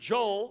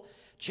Joel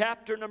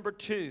chapter number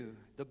 2,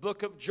 the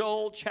book of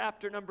Joel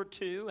chapter number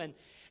 2. And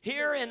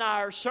here in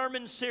our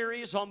sermon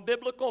series on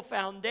biblical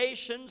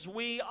foundations,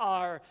 we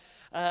are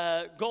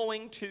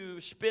going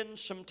to spend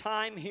some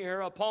time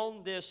here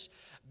upon this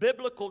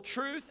biblical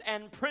truth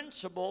and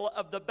principle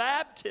of the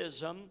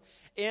baptism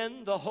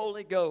in the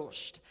Holy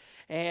Ghost.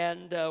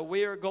 And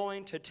we are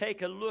going to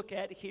take a look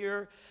at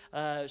here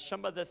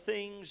some of the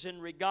things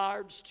in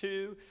regards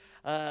to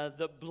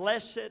the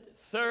blessed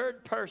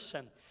third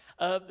person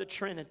of the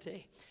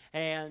Trinity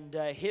and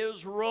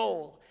His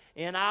role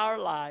in our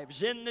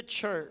lives, in the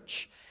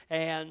church,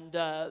 and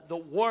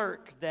the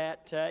work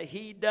that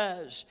He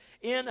does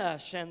in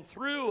us and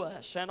through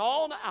us and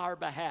on our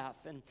behalf.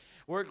 And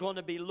we're going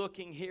to be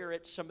looking here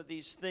at some of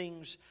these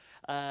things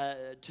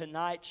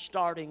tonight,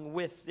 starting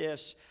with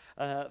this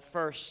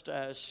first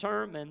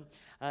sermon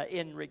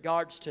in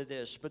regards to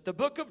this. But the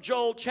book of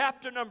Joel,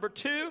 chapter number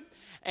 2,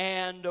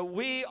 and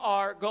we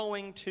are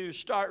going to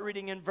start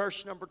reading in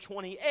verse number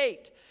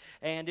 28.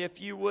 And if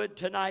you would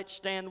tonight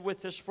stand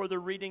with us for the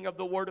reading of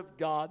the Word of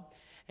God.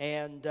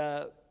 And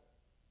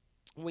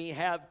we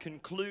have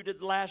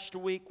concluded last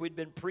week. We'd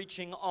been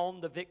preaching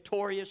on the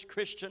victorious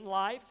Christian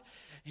life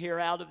here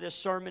out of this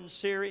sermon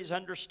series,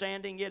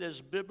 understanding it as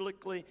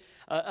biblically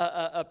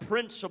a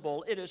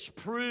principle. It is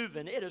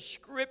proven, it is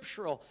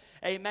scriptural,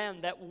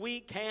 amen, that we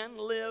can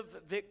live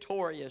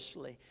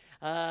victoriously.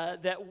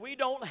 That we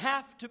don't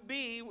have to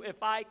be,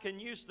 if I can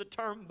use the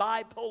term,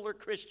 bipolar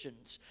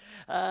Christians.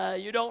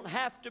 You don't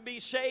have to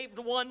be saved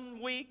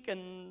one week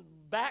and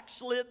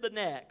backslid the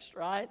next,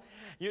 right?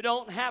 You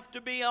don't have to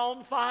be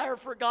on fire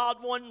for God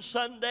one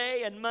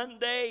Sunday and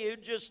Monday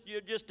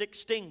you're just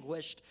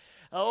extinguished.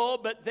 Oh,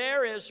 but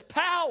there is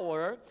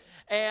power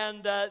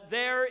and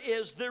there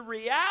is the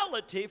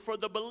reality for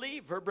the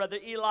believer, Brother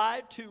Eli,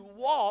 to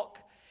walk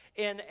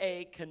in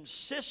a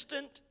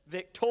consistent,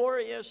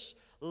 victorious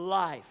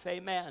life.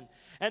 Amen.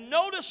 And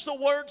notice the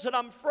words that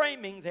I'm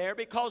framing there,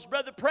 because,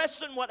 Brother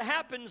Preston, what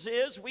happens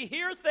is we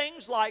hear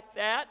things like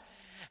that,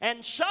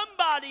 and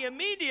somebody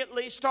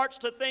immediately starts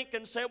to think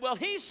and say, well,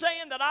 he's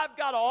saying that I've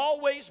got to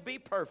always be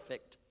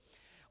perfect.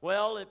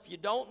 Well, if you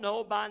don't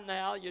know by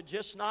now, you're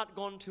just not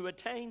going to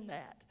attain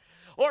that.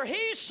 Or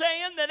he's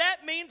saying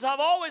that means I've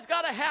always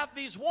got to have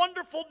these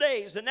wonderful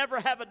days and never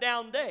have a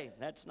down day.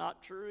 That's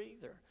not true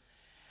either.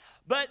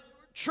 But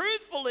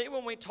truthfully,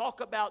 when we talk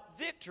about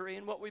victory,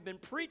 and what we've been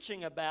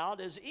preaching about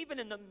is even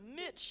in the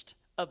midst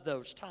of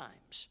those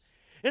times,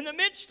 in the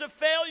midst of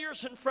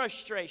failures and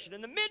frustration, in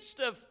the midst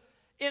of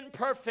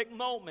imperfect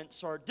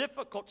moments or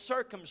difficult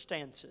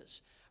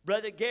circumstances,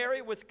 Brother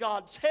Gary, with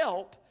God's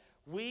help,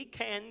 we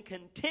can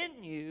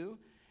continue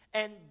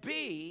and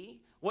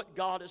be what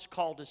God has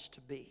called us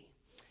to be.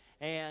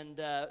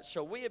 And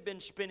so we have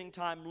been spending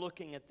time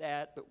looking at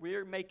that, but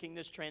we're making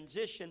this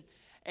transition.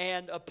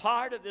 And a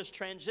part of this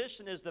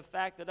transition is the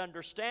fact that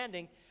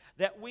understanding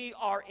that we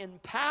are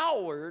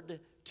empowered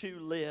to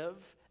live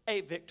a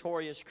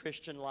victorious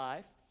Christian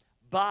life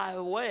by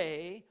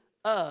way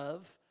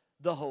of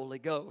the Holy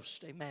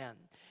Ghost. Amen.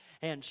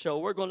 And so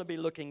we're going to be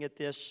looking at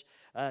this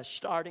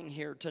starting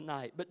here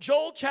tonight. But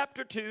Joel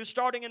chapter 2,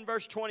 starting in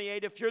verse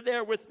 28, if you're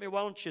there with me,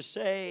 why don't you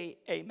say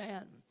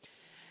amen?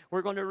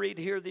 We're going to read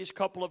here these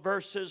couple of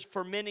verses.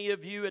 For many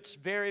of you, it's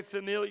very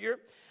familiar,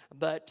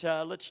 but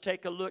let's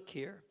take a look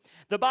here.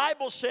 The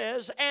Bible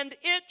says, and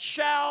it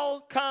shall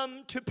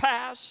come to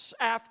pass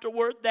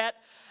afterward that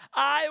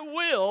I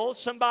will,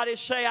 somebody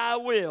say I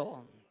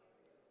will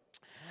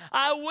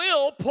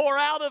pour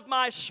out of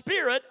my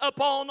Spirit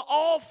upon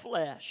all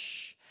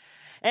flesh,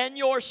 and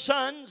your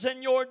sons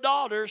and your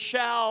daughters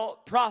shall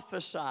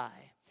prophesy.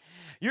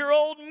 Your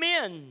old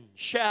men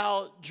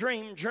shall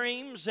dream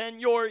dreams,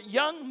 and your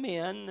young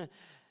men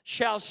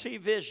shall see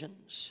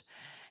visions.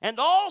 And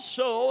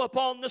also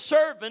upon the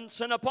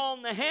servants and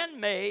upon the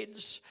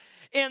handmaids,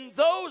 in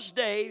those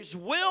days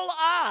will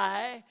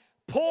I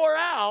pour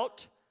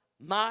out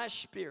my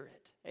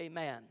Spirit.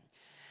 Amen.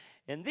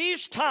 In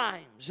these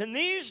times, in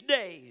these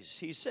days,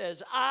 he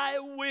says, I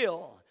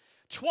will.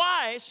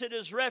 Twice it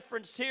is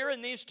referenced here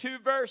in these two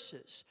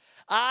verses.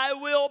 I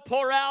will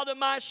pour out of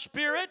my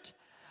Spirit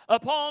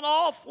upon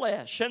all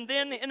flesh. And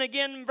then, and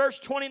again in verse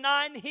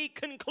 29, he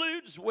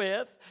concludes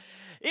with,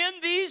 in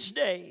these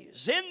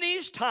days, in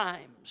these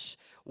times,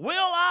 will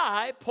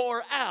I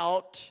pour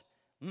out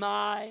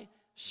my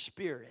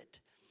Spirit.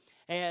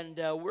 And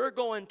we're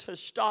going to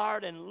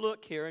start and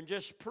look here and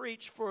just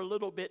preach for a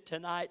little bit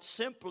tonight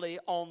simply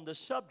on the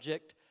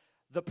subject,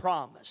 the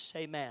promise.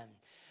 Amen.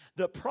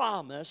 The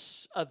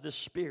promise of the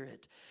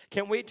Spirit.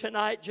 Can we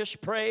tonight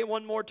just pray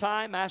one more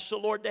time? Ask the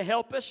Lord to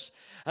help us.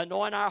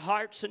 Anoint our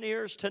hearts and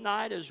ears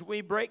tonight as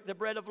we break the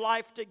bread of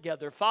life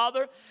together.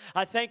 Father,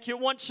 I thank you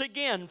once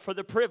again for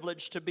the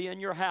privilege to be in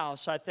your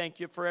house. I thank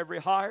you for every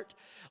heart.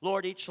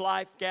 Lord, each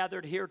life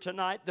gathered here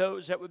tonight,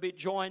 those that would be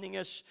joining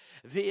us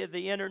via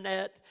the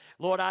internet.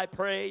 Lord, I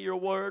pray your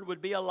word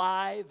would be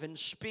alive and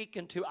speak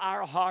into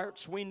our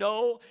hearts. We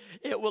know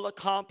it will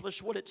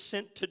accomplish what it's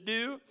sent to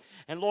do.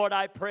 And Lord,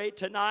 I pray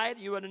tonight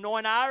tonight. You would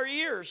anoint our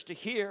ears to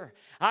hear,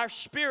 our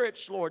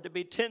spirits, Lord, to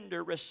be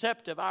tender,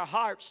 receptive, our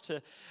hearts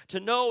to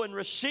know and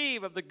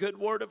receive of the good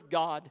word of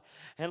God.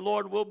 And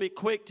Lord, we'll be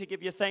quick to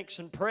give you thanks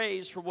and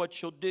praise for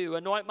what you'll do.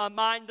 Anoint my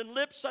mind and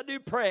lips, I do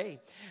pray,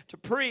 to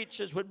preach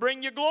as would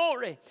bring you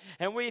glory.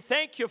 And we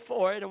thank you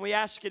for it, and we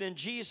ask it in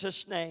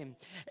Jesus' name.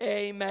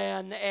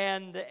 Amen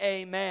and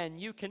amen.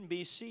 You can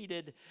be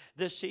seated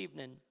this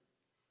evening.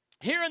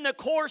 Here in the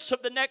course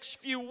of the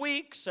next few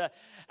weeks,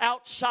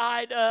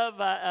 outside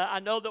of, I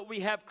know that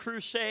we have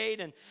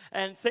crusade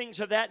and things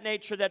of that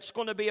nature that's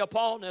going to be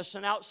upon us,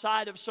 and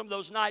outside of some of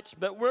those nights,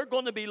 but we're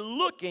going to be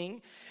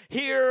looking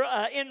here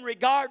in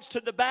regards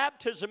to the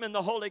baptism in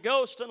the Holy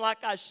Ghost. And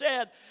like I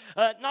said,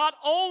 not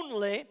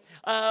only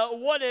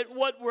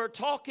what we're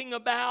talking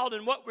about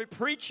and what we're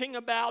preaching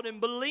about and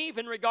believe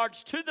in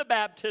regards to the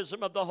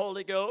baptism of the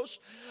Holy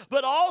Ghost,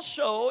 but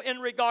also in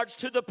regards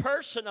to the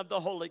person of the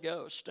Holy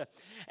Ghost.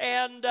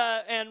 And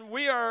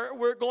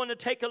we're going to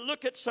take a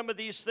look at some of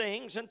these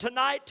things. And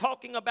tonight,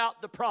 talking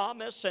about the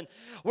promise, and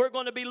we're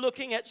going to be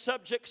looking at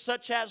subjects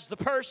such as the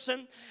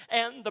person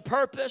and the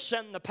purpose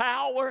and the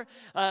power.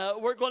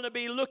 We're going to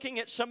be looking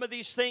at some of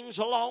these things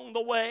along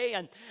the way,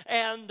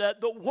 and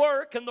the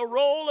work and the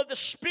role of the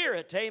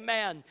Spirit,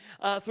 amen,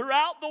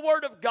 throughout the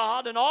Word of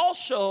God, and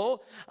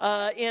also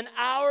in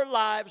our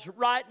lives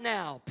right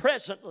now,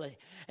 presently,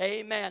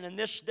 amen, in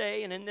this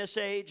day and in this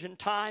age and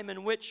time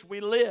in which we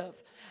live.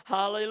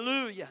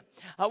 Hallelujah.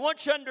 I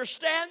want you to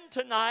understand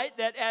tonight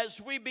that as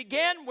we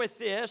begin with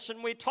this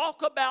and we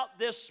talk about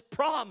this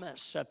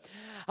promise,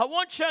 I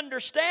want you to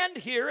understand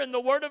here in the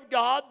Word of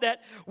God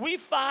that we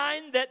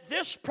find that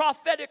this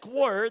prophetic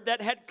word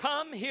that had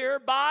come here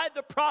by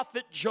the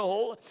prophet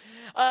Joel,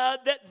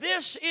 that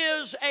this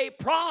is a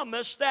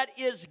promise that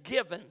is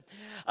given.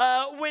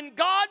 When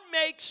God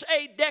makes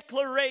a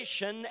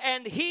declaration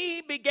and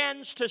He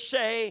begins to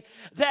say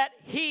that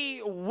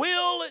He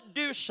will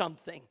do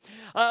something,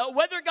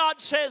 whether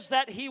God says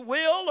that He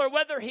will or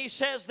whether He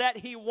says that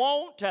He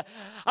won't,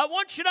 I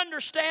want you to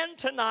understand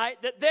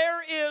tonight that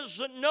there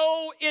is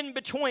no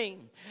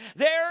in-between.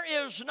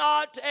 There is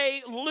not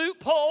a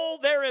loophole.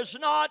 There is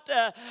not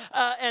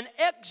an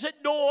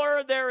exit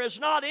door. There is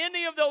not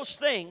any of those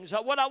things.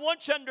 What I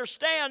want you to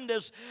understand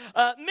is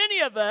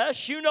many of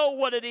us, you know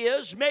what it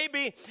is,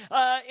 maybe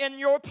in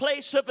your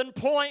place of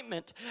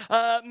employment,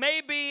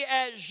 maybe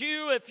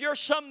if you're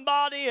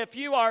somebody, if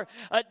you are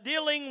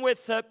dealing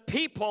with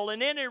people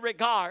in any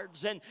regards,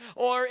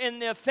 or in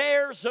the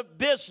affairs of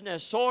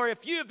business, or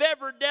if you've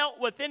ever dealt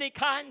with any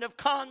kind of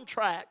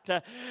contract,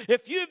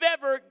 if you've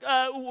ever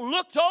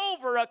looked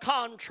over a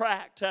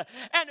contract,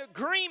 an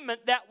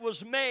agreement that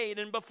was made,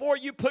 and before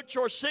you put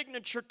your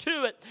signature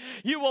to it,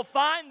 you will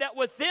find that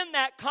within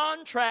that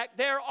contract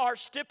there are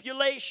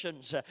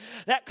stipulations.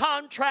 That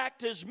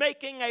contract is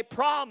making a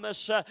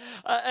promise,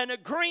 an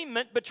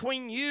agreement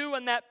between you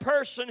and that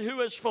person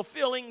who is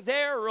fulfilling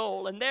their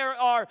role, and there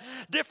are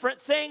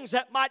different things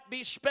that might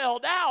be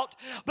spelled out.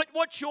 But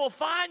what you'll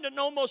find in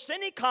almost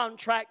any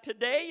contract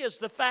today is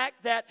the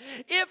fact that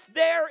if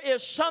there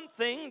is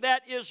something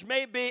that is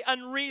maybe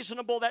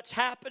unreasonable that's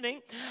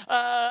happening,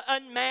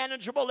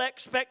 unmanageable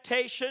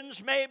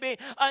expectations, maybe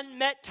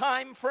unmet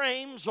time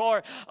frames,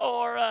 or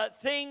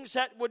things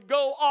that would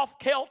go off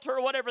kilter,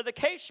 or whatever the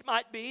case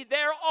might be,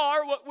 there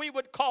are what we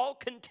would call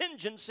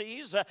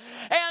contingencies,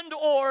 and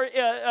or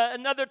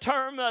another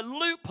term,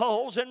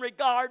 loopholes in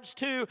regards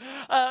to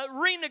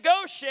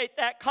renegotiate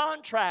that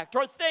contract,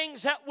 or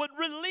things that would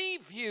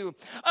relieve you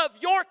of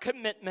your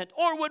commitment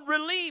or would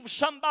relieve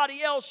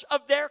somebody else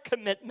of their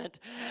commitment.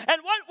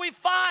 And what we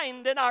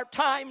find in our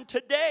time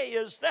today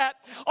is that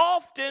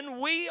often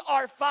we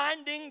are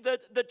finding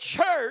the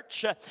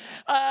church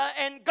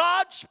and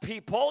God's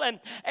people and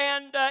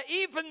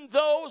even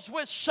those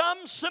with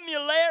some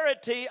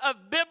similarity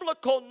of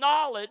biblical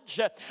knowledge,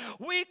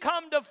 we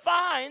come to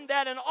find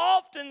that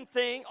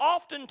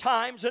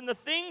oftentimes in the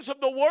things of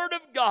the Word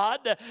of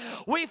God,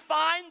 we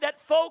find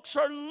that folks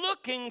are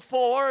looking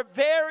for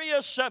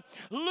various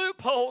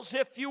loopholes,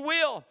 if you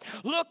will,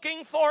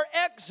 looking for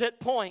exit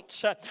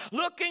points,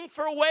 looking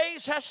for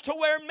ways as to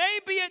where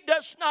maybe it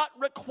does not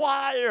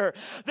require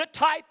the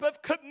type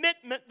of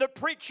commitment the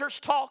preacher's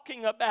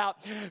talking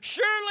about.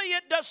 Surely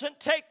it doesn't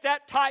take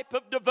that type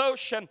of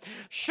devotion.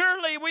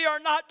 Surely we are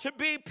not to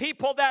be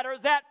people that are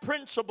that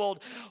principled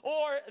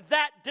or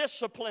that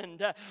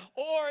disciplined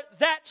or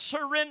that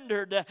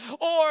surrendered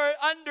or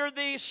under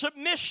the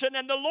submission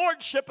and the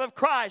lordship of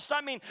Christ.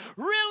 I mean,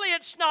 really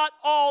it's not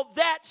all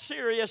that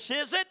serious,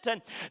 is it?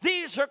 And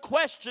these are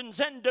questions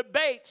and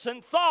debates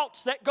and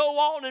thoughts that go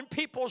on in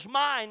people's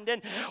mind,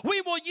 and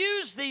we will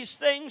use these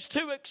things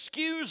to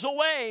excuse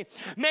away.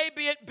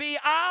 Maybe it be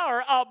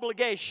our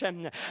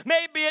obligation.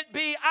 Maybe it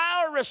be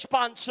our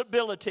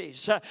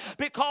responsibilities,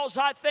 because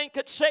I think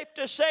it's safe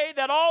to say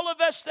that all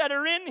of us that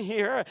are in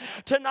here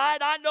tonight,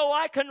 I know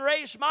I can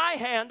raise my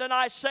hand and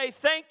I say,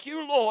 thank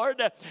you, Lord,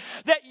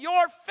 that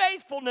your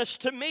faithfulness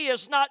to me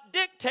is not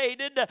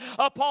dictated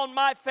upon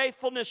my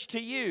faithfulness to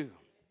you.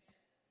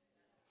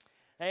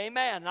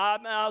 Amen.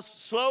 I'll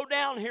slow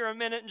down here a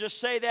minute and just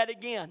say that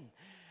again.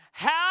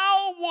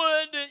 How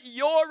would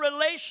your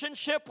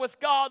relationship with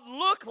God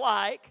look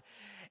like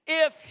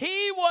if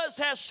He was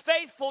as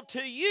faithful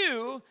to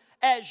you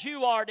as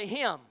you are to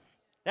Him?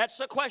 That's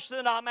the question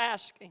that I'm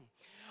asking.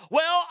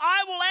 Well,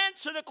 I will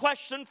answer the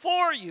question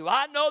for you.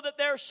 I know that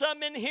there are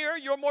some in here,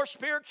 you're more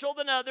spiritual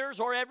than others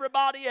or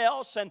everybody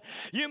else, and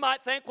you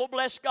might think, well,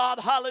 bless God,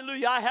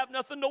 hallelujah, I have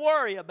nothing to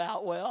worry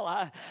about.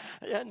 Well,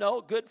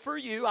 good for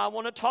you. I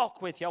want to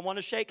talk with you. I want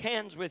to shake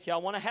hands with you. I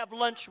want to have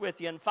lunch with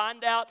you and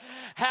find out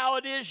how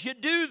it is you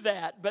do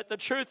that. But the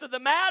truth of the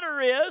matter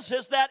is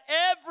that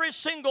every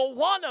single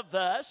one of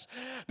us,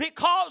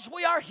 because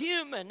we are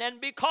human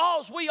and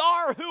because we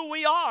are who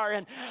we are,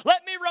 and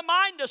let me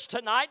remind us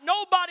tonight,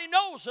 nobody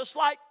knows us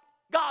like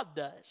God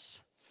does.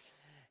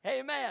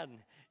 Amen.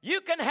 You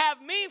can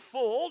have me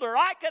fooled, or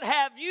I could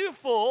have you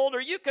fooled,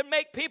 or you can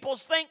make people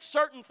think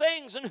certain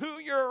things and who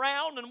you're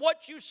around and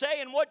what you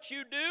say and what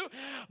you do.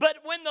 But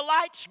when the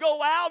lights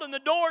go out and the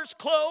doors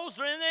close,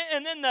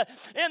 and in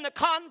the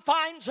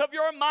confines of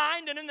your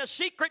mind and in the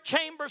secret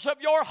chambers of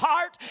your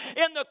heart,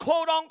 in the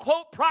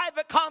quote-unquote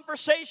private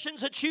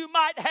conversations that you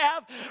might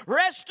have,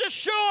 rest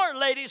assured,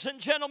 ladies and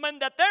gentlemen,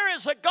 that there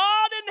is a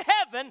God in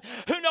heaven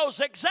who knows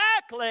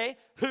exactly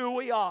who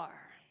we are.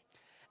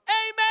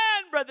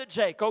 Amen, Brother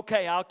Jake.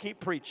 Okay, I'll keep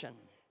preaching.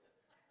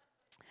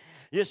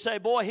 You say,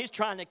 boy, he's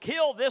trying to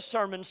kill this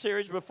sermon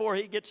series before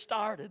he gets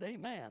started.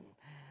 Amen.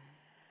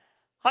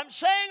 I'm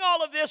saying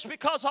all of this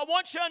because I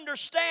want you to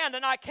understand,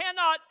 and I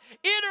cannot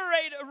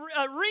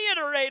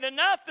reiterate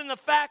enough in the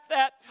fact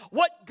that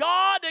what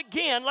God,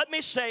 again, let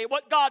me say,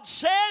 what God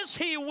says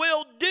He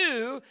will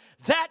do,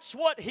 that's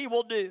what He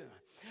will do.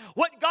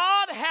 What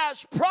God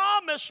has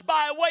promised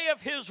by way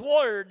of His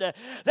Word,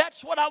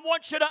 that's what I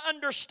want you to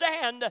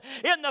understand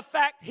in the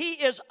fact He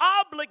is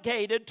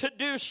obligated to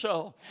do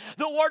so.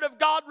 The Word of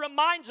God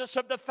reminds us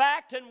of the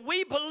fact, and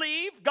we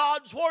believe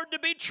God's Word to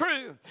be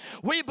true.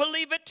 We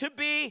believe it to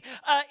be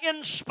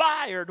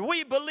inspired.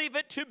 We believe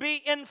it to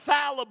be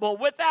infallible,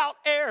 without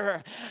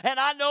error. And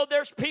I know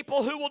there's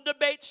people who will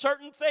debate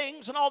certain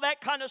things and all that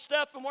kind of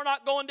stuff, and we're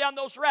not going down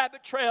those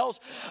rabbit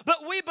trails, but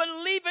we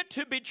believe it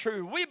to be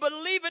true. We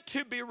believe it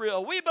to be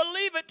real. We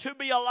believe it to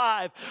be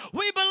alive.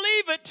 We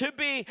believe it to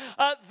be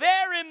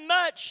very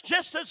much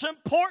just as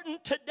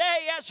important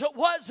today as it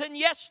was in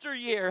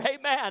yesteryear.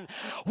 Amen.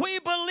 We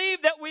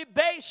believe that we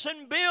base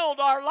and build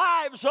our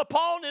lives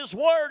upon His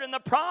Word and the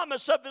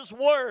promise of His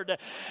Word.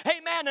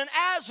 Amen. And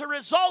as a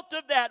result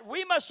of that,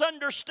 we must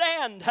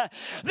understand that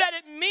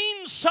it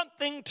means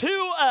something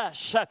to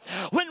us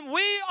when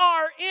we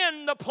are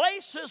in the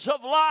places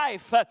of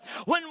life,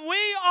 when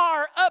we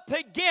are up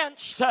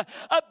against a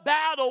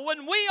battle,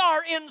 when we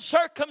are in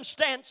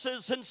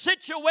circumstances and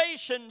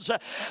situations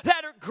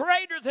that are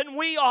greater than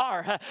we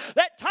are.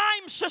 That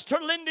time, Sister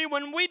Lindy,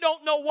 when we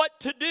don't know what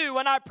to do,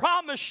 and I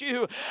promise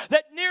you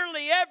that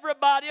nearly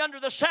everybody under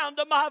the sound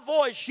of my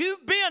voice,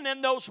 you've been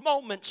in those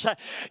moments.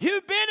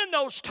 You've been in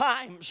those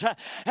times.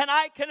 And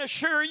I can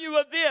assure you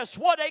of this,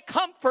 what a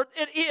comfort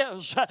it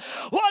is.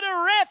 What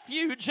a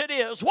refuge it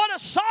is. What a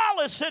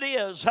solace it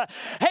is.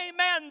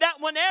 Amen. That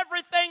when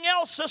everything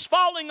else is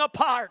falling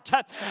apart,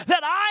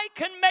 that I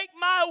can make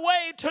my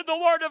way to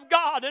the Word of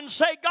God and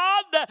say,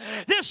 God,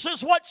 this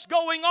is what's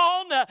going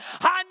on.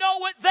 I know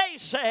what they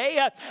say,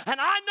 and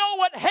I know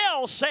what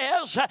hell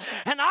says,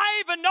 and I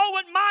even know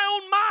what my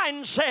own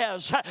mind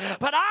says,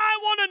 but I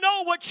want to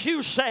know what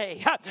you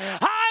say.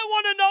 I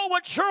want to know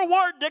what your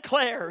Word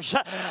declares.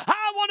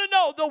 I want to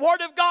know the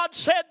Word of God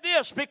said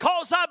this,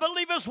 because I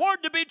believe His Word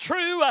to be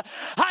true.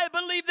 I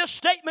believe this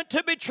statement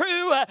to be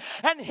true,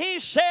 and He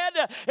said,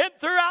 and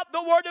throughout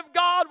the Word of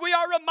God, we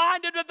are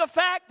reminded of the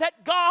fact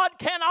that God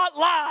cannot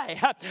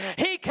lie.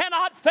 He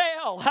cannot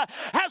fail.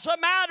 As a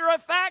matter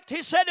of fact,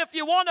 He said, if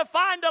you want to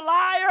find a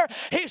liar,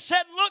 He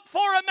said, look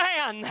for a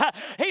man.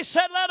 He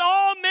said, let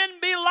all men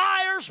be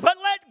liars, but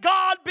let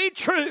God be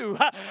true.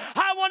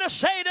 I want to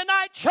say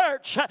tonight,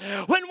 church,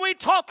 when we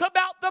talk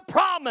about the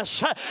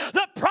promise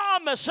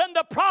and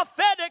the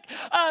prophetic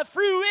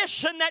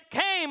fruition that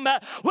came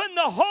when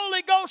the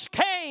Holy Ghost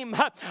came,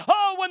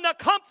 when the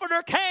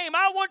Comforter came,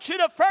 I want you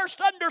to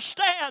first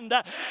understand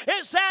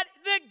is that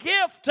the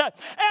gift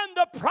and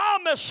the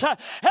promise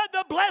and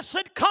the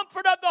blessed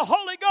comfort of the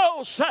Holy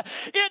Ghost,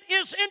 it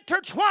is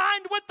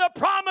intertwined with the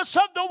promise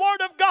of the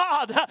Word of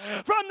God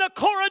from the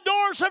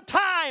corridors of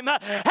time.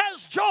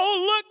 As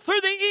Joel looked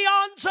through the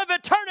eons of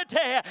eternity,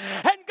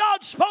 and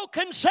God spoke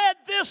and said,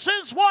 this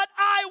is what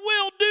I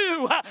will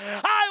do.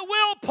 I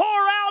will pour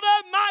out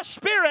of my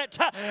Spirit.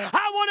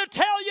 I want to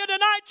tell you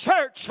tonight,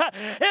 church,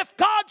 if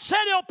God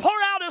said He'll pour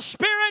out His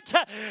Spirit,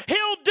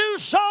 He'll do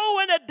so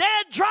in a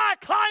dead, dry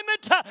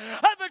climate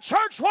of a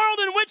church world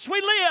in which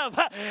we live.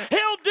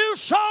 He'll do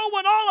so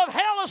when all of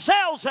hell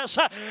assails us.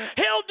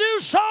 He'll do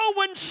so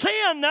when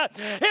sin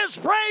is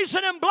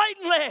brazen and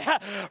blatantly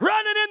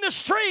running in the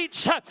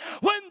streets.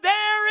 When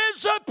there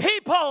is a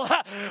people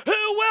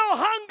who will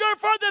hunger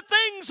for the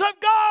things of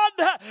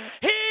God,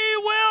 He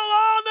will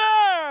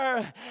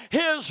honor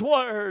His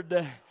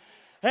Word.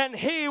 and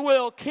He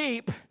will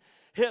keep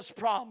His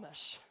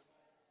promise.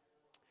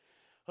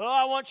 Oh,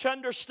 I want you to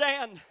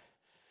understand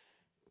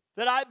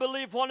that I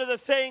believe one of the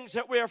things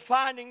that we are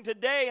finding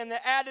today in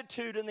the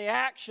attitude and the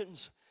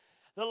actions,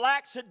 the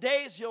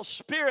lackadaisical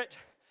spirit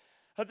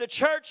of the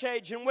church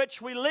age in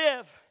which we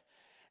live,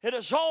 it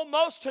is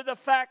almost to the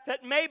fact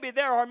that maybe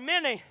there are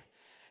many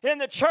in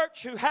the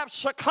church who have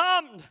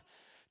succumbed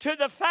to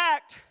the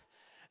fact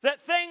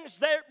that things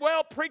that,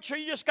 well, preacher,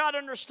 you just got to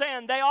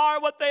understand, they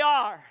are what they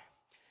are.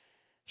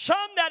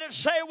 Some that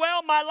say,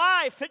 well, my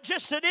life, it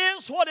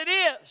is what it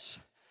is.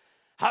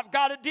 I've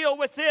got to deal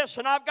with this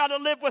and I've got to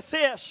live with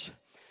this.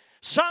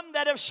 Some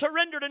that have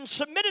surrendered and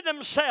submitted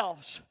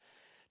themselves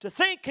to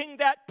thinking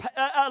that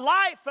a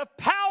life of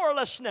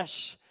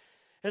powerlessness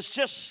is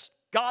just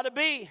got to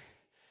be.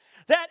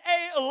 That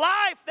a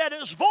life that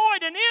is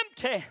void and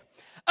empty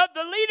of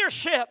the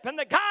leadership and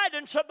the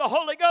guidance of the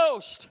Holy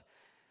Ghost.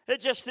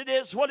 It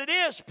is what it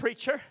is,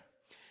 preacher.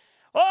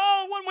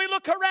 Oh, when we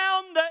look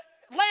around the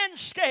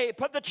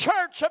landscape of the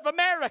Church of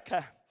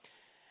America,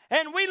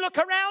 and we look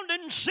around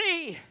and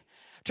see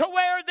to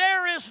where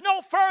there is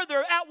no further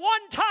at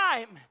one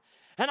time,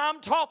 and I'm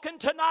talking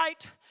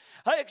tonight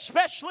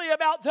especially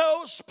about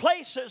those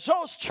places,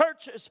 those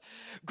churches,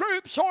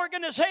 groups,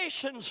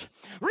 organizations,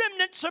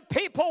 remnants of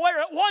people where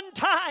at one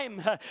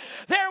time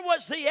there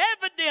was the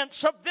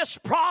evidence of this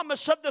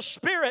promise of the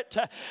Spirit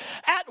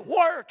at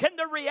work and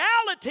the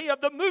reality of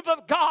the move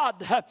of God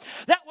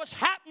that was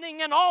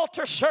happening in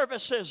altar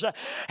services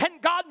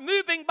and God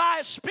moving by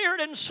His Spirit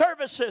in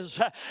services.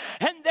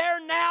 And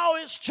there now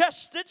is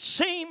just, it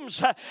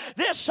seems,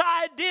 this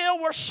idea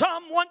where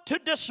some want to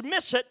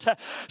dismiss it,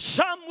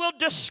 some will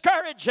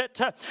discourage it,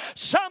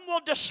 some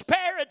will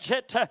disparage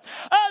it,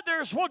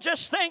 others will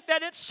just think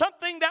that it's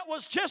something that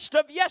was just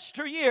of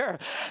yesteryear.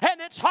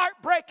 And it's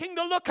heartbreaking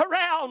to look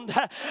around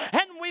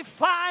and we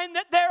find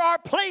that there are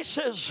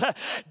places,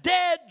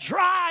 dead,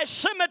 dry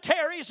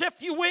cemeteries,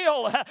 if you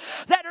will,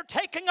 that are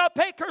taking up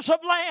acres of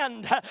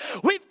land.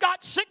 We've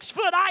got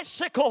 6-foot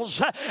icicles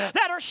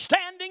that are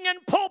standing in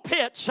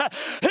pulpits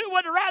who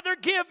would rather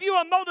give you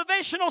a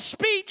motivational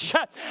speech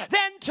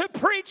than to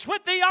preach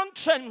with the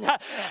unction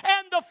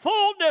and the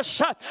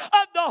fullness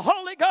of the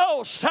Holy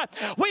Ghost.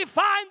 We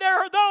find there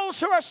are those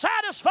who are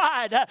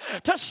satisfied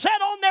to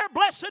sit on their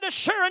blessed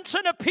assurance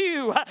in a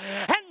pew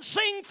and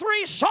sing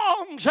 3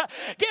 songs,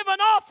 give an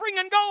offering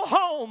and go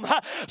home.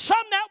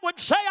 Some that would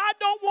say, I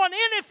don't want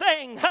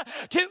anything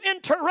to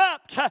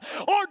interrupt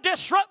or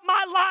disrupt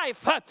my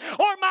life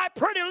or my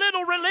pretty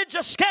little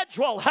religious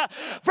schedule,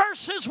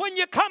 versus when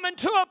you come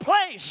into a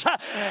place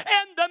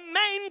and the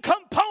main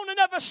component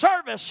of a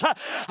service,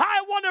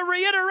 I want to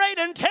reiterate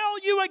and tell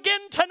you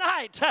again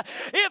tonight,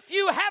 if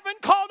you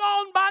haven't caught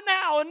on by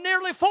now in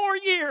nearly 4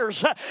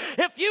 years,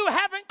 if you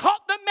haven't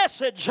caught the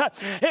message,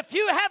 if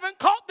you haven't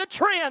caught the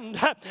trend,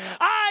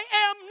 I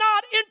am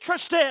not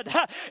interested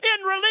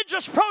in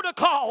religious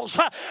protocols.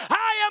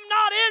 I am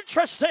not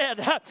interested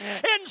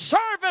in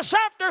service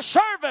after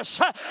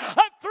service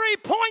of 3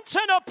 points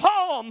in a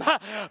poem.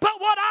 But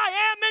what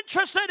I am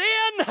interested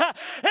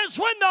in is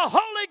when the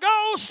Holy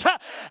Ghost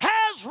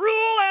has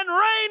rule and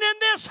reign in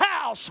this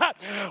house.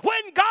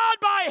 When God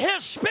by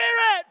His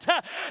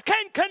Spirit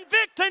can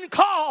convict and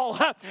call.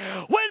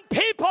 When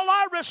people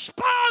are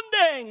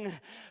responding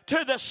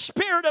to the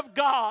Spirit of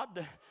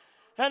God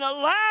and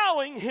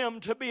allowing Him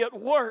to be at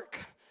work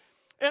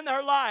in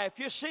their life.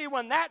 You see,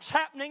 when that's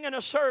happening in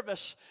a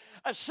service,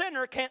 a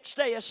sinner can't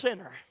stay a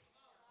sinner.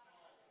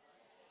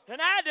 An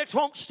addict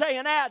won't stay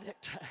an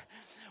addict.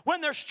 When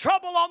there's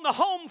trouble on the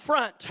home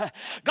front,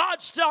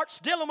 God starts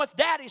dealing with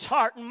daddy's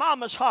heart and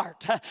mama's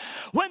heart.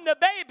 When the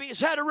babies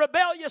that are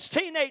rebellious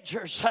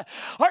teenagers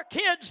or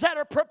kids that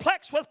are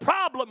perplexed with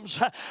problems,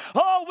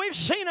 oh, we've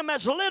seen them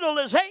as little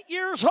as 8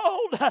 years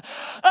old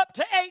up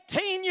to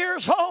 18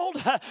 years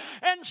old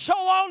and so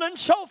on and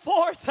so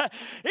forth.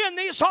 In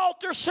these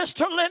altars,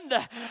 Sister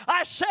Linda,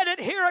 I said it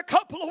here a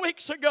couple of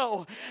weeks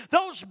ago.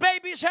 Those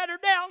babies that are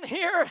down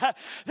here,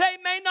 they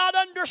may not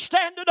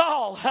understand it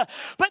all,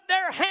 but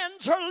their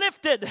hands are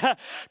lifted,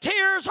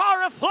 tears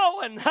are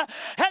a-flowing,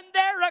 and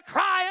they're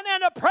a-crying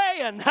and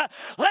a-praying.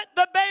 Let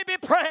the baby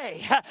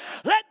pray.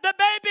 Let the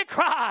baby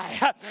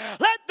cry.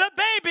 Let the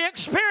baby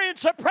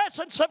experience the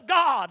presence of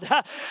God.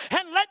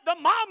 And let the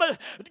mama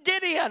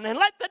get in, and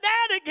let the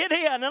daddy get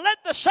in, and let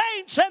the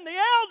saints and the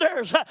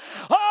elders.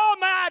 Oh,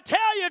 may I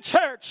tell you,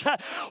 church,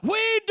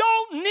 we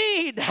don't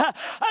need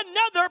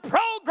another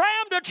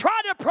program to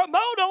try to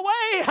promote a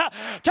way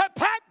to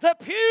pack the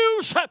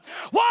pews.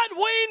 What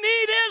we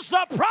need is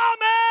the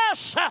promise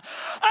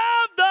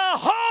of the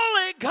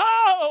Holy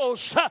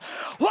Ghost.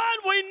 What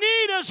we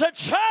need is a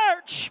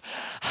church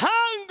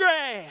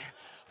hungry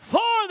for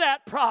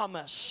that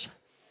promise.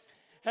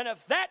 And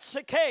if that's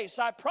the case,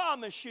 I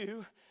promise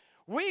you,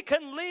 we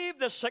can leave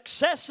the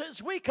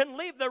successes, we can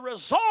leave the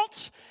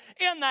results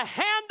in the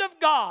hand of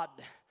God.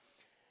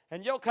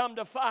 And you'll come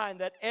to find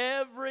that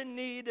every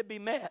need to be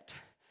met.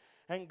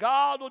 And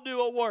God will do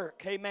a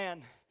work,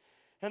 amen,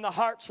 in the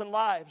hearts and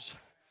lives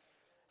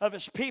of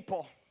His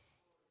people.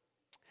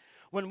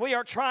 when we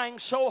are trying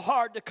so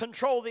hard to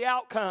control the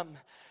outcome,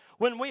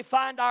 when we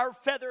find our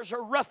feathers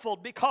are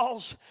ruffled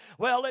because,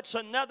 well, it's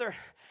another.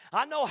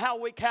 I know how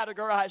we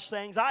categorize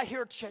things. I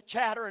hear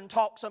chatter and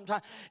talk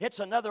sometimes. It's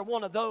another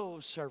one of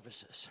those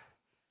services.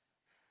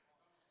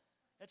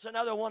 It's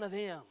another one of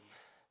them.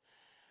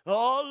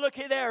 Oh,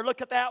 looky there.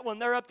 Look at that one.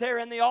 They're up there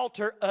in the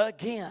altar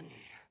again.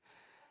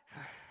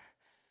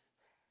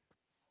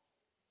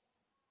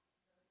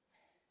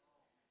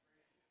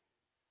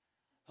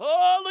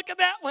 Oh, look at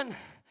that one.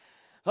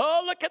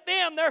 Oh, look at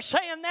them. They're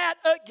saying that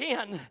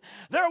again.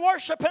 They're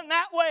worshiping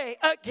that way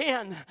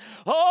again.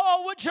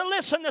 Oh, would you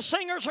listen? The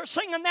singers are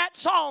singing that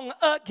song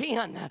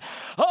again.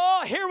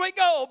 Oh, here we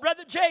go.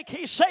 Brother Jake,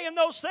 he's saying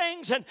those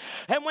things. And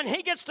when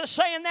he gets to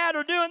saying that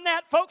or doing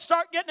that, folks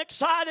start getting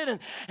excited.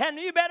 And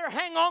you better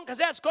hang on, because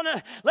that's going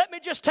to, let me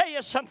just tell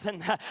you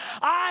something.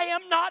 I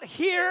am not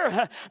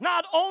here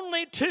not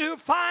only to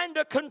find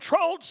a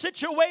controlled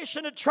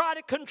situation to try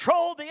to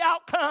control the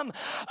outcome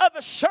of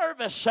a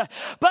service,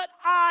 but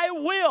I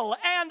will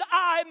and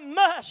I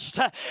must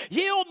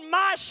yield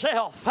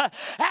myself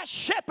as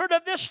shepherd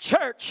of this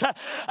church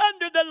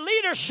under the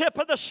leadership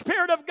of the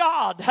Spirit of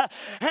God.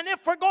 And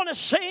if we're going to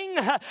sing,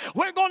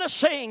 we're going to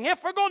sing.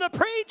 If we're going to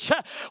preach,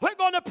 we're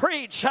going to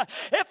preach.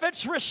 If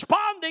it's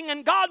responding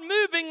and God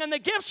moving in the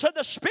gifts of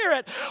the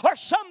Spirit, or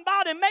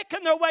somebody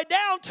making their way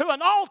down to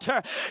an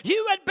altar,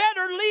 you had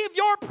better leave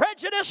your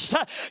prejudice,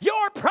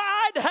 your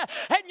pride,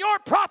 and your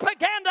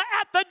propaganda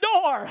at the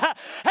door,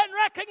 and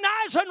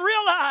recognize and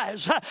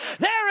realize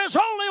there is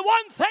only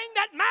one thing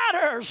that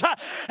matters, and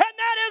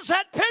that is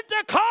that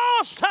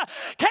Pentecost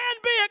can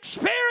be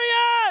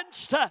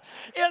experienced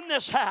in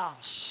this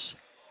house.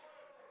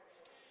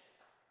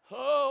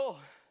 Oh,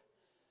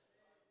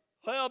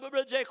 well, but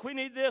Brother Jake, we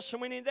need this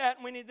and we need that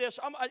and we need this.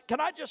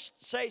 Can I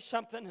just say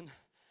something?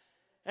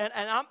 And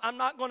I'm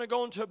not going to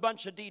go into a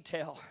bunch of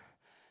detail.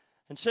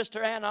 And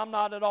Sister Ann, I'm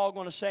not at all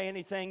going to say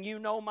anything. You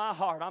know my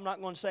heart. I'm not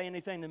going to say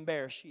anything to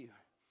embarrass you.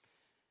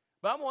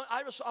 But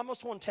I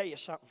just want to tell you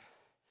something.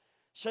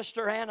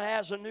 Sister Anna,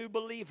 as a new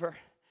believer,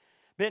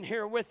 been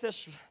here with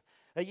us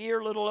a year,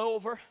 a little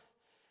over,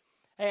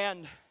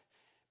 and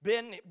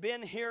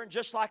been here,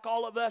 just like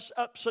all of us,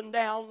 ups and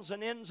downs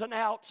and ins and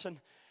outs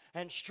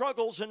and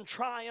struggles and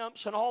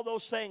triumphs and all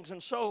those things.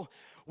 And so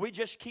we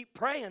just keep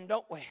praying,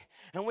 don't we?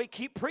 And we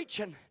keep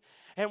preaching.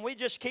 And we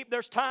just keep,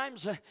 there's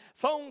times,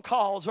 phone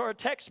calls or a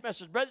text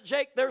message. Brother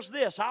Jake, there's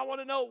this. I want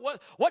to know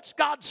what's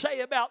God say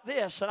about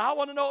this. And I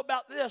want to know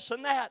about this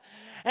and that.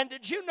 And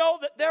did you know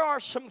that there are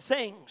some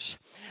things,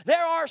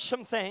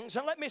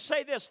 and let me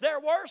say this,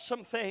 there were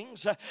some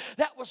things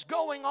that was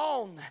going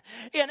on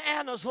in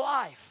Anna's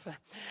life.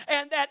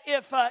 And that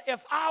if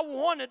I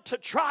wanted to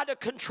try to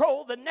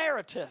control the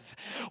narrative,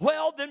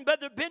 well, then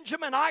Brother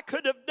Benjamin, I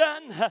could have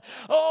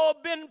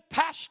been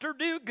Pastor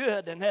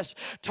Do-Good, and has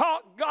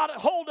got a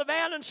hold of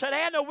Anna and said,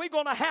 Anna, we're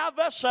going to have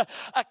us a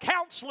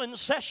counseling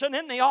session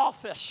in the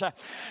office.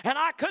 And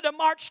I could have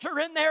marched her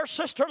in there,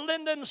 Sister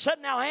Linda, and said,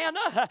 now,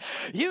 Anna,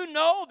 you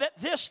know that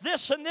this,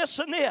 and this,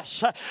 and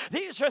this,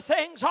 these are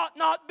things ought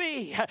not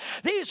be.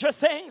 These are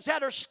things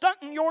that are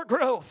stunting your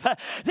growth.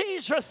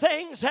 These are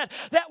things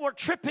that were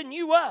tripping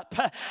you up.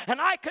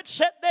 And I could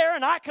sit there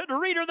and I could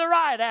read her the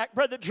riot act,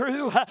 Brother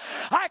Drew.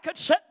 I could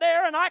sit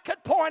there and I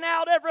could point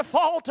out every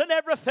fault and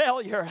every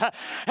failure.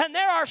 And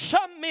there are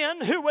some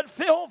men who would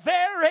feel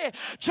very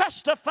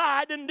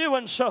justified in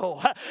doing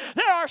so.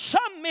 There are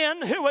some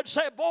men who would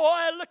say, boy,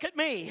 look at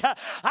me.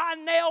 I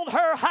nailed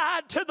her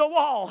hide to the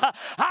wall.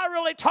 I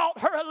really taught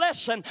her a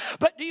lesson.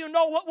 But do you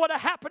know what would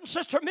have happened,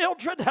 Sister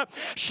Mildred?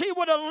 She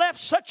would have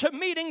left such a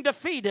meeting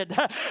defeated.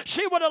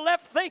 She would have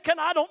left thinking,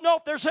 I don't know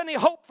if there's any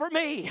hope for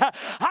me.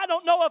 I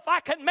don't know if I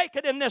can make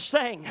it in this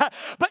thing.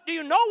 But do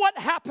you know what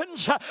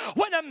happens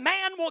when a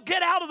man will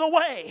get out of the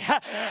way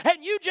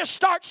and you just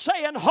start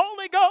saying,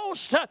 Holy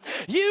Ghost,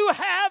 you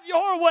have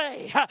your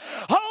way.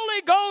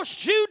 Holy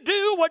Ghost, you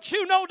do what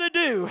you know to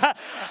do.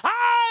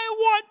 I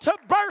want to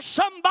burst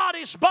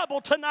somebody's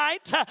bubble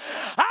tonight.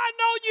 I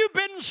know you've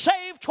been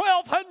saved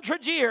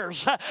 1,200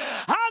 years.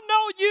 I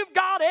know you've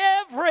got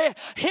every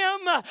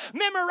hymn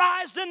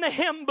memorized in the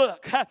hymn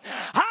book.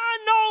 I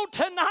know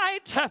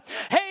tonight,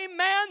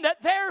 amen,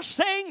 that there's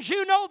things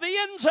you know the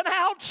ins and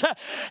outs.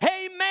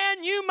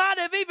 Amen, you might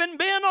have even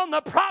been on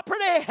the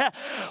property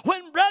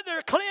when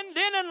Brother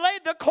Clendenin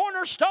laid the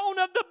cornerstone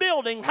of the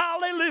building.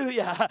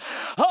 Hallelujah.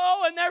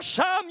 Oh, and there's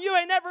some you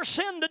ain't ever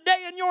sinned a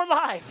day in your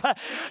life.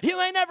 You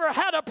ain't ever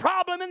had a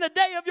problem in the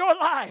day of your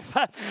life.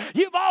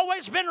 You've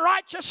always been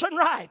righteous and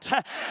right.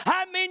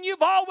 I mean,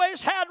 you've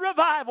always had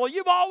revival.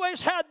 You've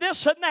always had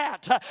this and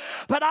that.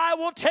 But I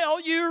will tell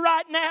you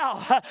right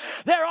now,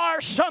 there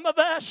are some of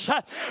us,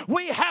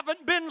 we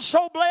haven't been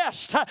so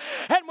blessed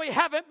and we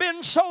haven't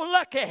been so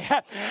lucky.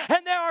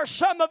 And there are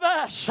some of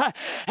us,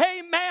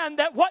 amen,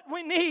 that what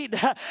we need,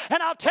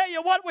 and I'll tell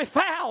you what we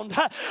found,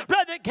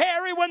 Brother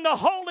Gary, when the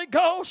Holy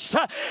Ghost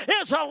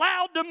is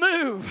allowed to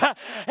move,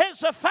 is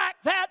the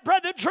fact that,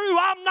 Brother Drew,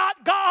 I'm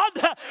not God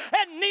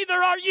and neither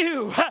are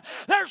you.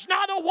 There's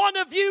not a one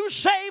of you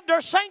saved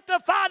or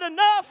sanctified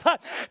enough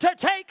to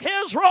take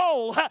his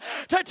role,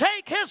 to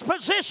take his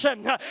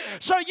position.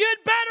 So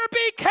you'd better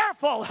be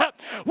careful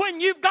when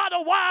you've got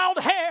a wild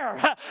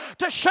hair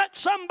to shut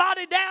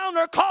somebody down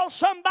or call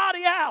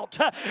somebody out.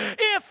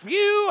 If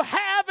you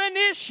have an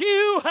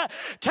issue,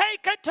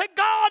 take it to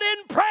God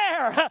in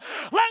prayer.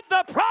 Let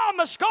the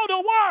promise go to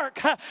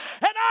work. And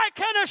I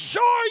can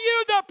assure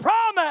you the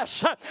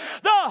promise, the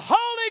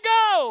Holy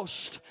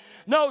Ghost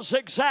knows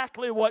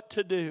exactly what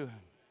to do.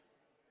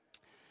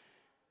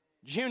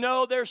 Did you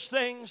know there's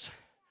things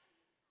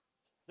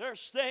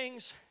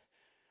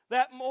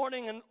that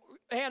morning, and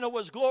Anna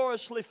was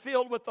gloriously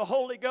filled with the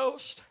Holy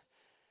Ghost.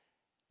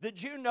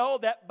 Did you know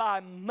that by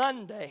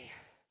Monday,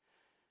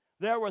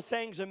 there were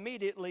things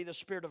immediately the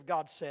Spirit of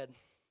God said,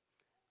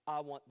 I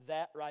want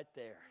that right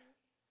there.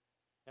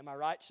 Am I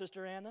right,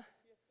 Sister Anna?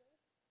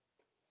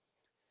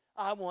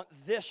 I want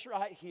this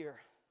right here.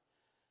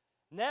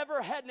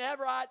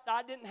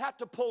 I didn't have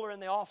to pull her in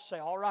the office and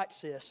say, all right,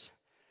 sis,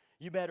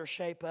 you better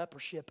shape up or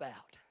ship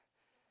out.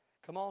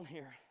 Come on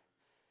here.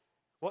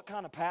 What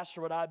kind of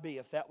pastor would I be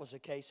if that was the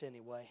case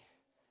anyway?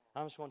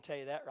 I'm just going to tell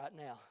you that right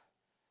now.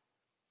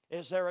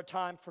 Is there a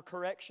time for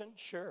correction?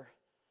 Sure.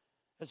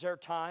 Is there a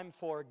time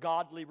for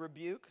godly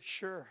rebuke?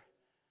 Sure.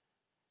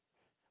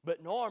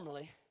 But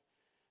normally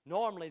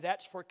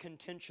that's for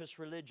contentious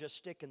religious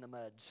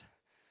stick-in-the-muds.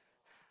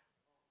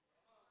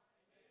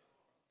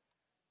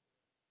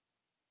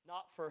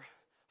 Not for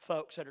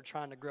folks that are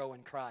trying to grow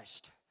in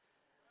Christ.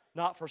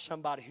 Not for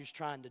somebody who's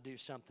trying to do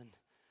something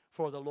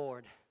for the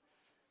Lord.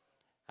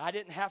 I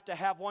didn't have to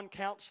have one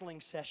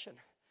counseling session.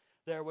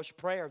 There was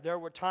prayer. There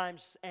were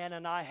times Anna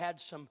and I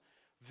had some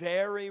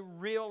very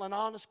real and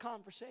honest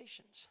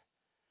conversations.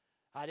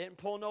 I didn't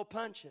pull no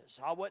punches.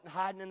 I wasn't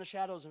hiding in the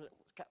shadows.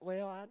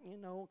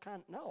 No,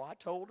 I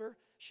told her.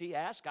 She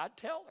asked, I'd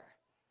tell her.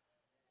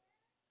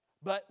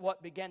 But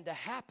what began to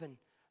happen,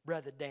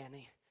 Brother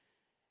Danny,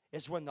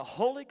 is when the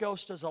Holy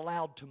Ghost is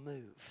allowed to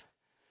move,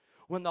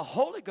 when the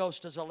Holy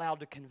Ghost is allowed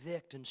to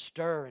convict and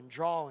stir and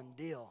draw and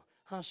deal,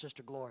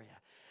 Sister Gloria,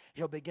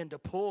 He'll begin to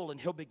pull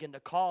and He'll begin to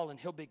call and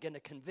He'll begin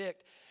to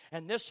convict.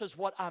 And this is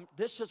what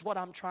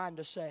I'm trying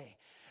to say.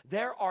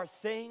 There are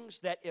things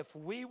that if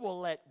we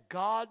will let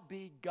God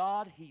be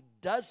God, He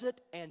does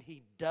it and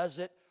He does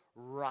it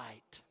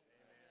right.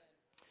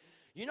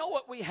 You know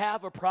what we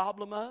have a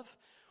problem of?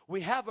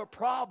 We have a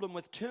problem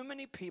with too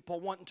many people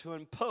wanting to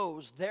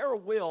impose their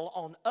will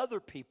on other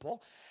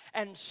people,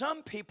 and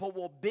some people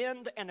will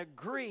bend and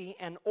agree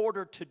in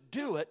order to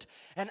do it,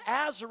 and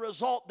as a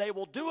result, they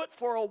will do it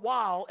for a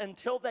while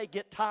until they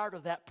get tired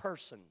of that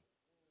person.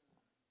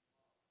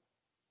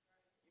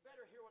 You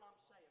better hear what I'm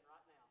saying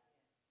right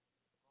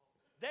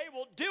now. They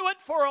will do it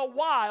for a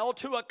while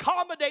to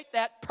accommodate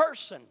that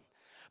person,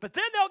 but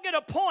then they'll get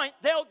a point,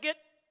 they'll get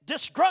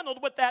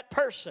disgruntled with that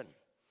person.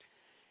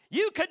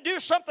 You could do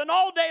something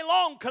all day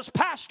long because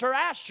pastor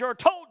asked you or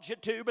told you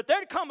to, but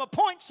there'd come a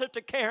point,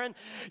 Sister Karen,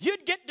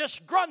 you'd get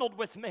disgruntled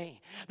with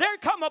me. There'd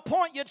come a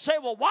point you'd say,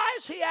 well, why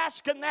is he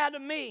asking that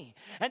of me?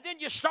 And then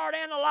you start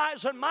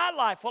analyzing my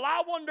life. Well,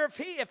 I wonder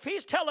if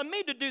he's telling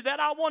me to do that,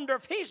 I wonder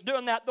if he's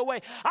doing that the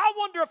way. I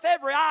wonder if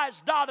every I's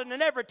dotted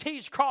and every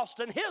T's crossed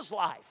in his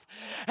life.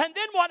 And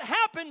then what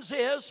happens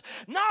is,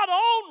 not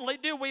only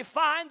do we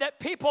find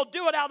that people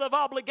do it out of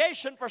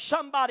obligation for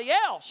somebody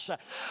else,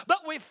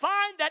 but we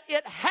find that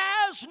it has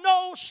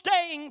no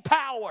staying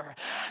power.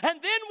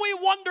 And then we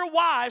wonder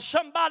why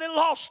somebody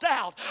lost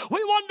out.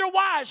 We wonder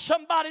why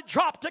somebody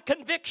dropped a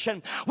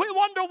conviction. We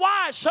wonder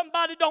why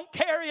somebody don't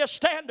carry a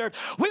standard.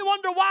 We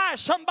wonder why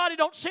somebody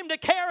don't seem to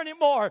care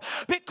anymore.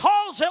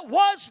 Because it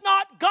was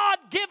not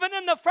God-given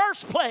in the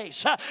first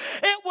place.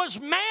 It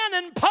was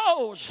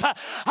man-imposed.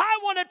 I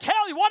want to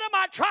tell you, what am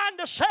I trying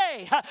to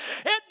say?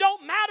 It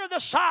don't matter the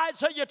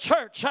size of your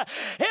church.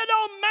 It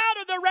don't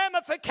matter the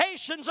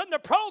ramifications and the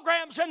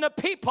programs and the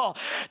people.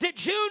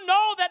 Did you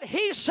know that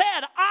He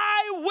said,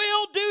 I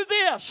will do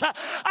this.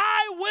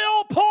 I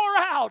will pour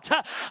out.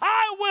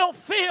 I will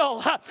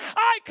fill.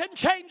 I can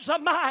change the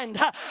mind.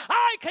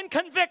 I can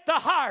convict the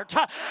heart.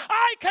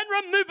 I can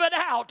remove it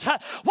out.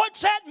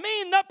 What's that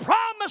mean? The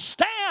promise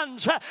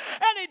stands, and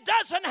He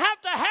doesn't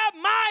have to have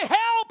my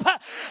help,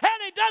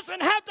 and He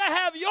doesn't have to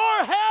have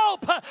your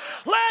help.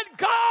 Let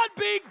God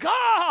be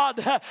God,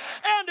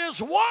 and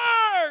His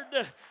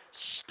word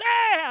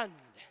stand.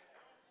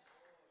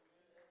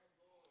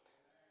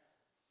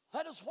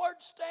 Let His word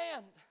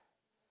stand.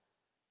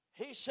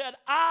 He said,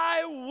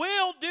 I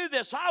will do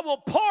this. I will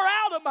pour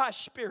out of my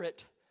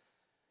Spirit.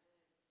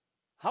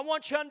 I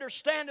want you to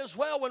understand as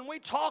well, when we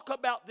talk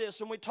about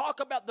this and we talk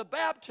about the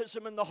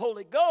baptism in the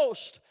Holy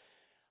Ghost,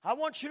 I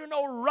want you to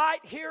know right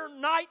here,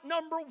 night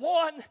number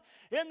 1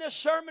 in this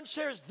sermon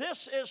series,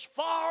 this is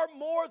far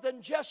more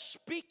than just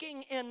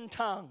speaking in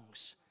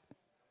tongues.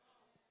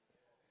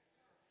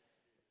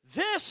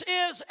 This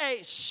is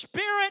a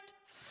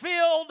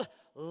Spirit-filled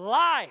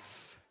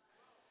life.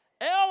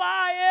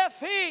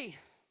 Life.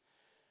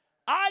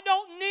 I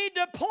don't need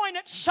to point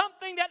at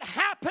something that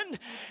happened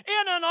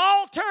in an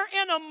altar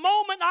in a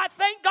moment. I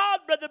thank God,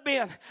 Brother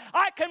Ben,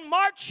 I can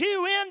march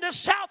you into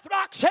South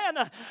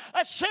Roxana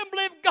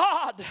Assembly of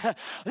God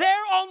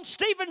there on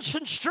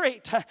Stevenson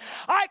Street.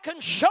 I can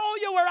show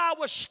you where I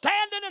was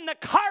standing in the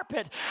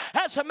carpet.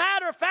 As a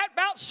matter of fact,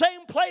 about the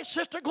same place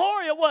Sister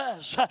Gloria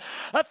was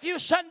a few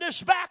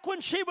Sundays back when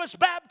she was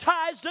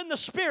baptized in the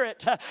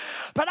Spirit.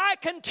 But I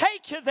can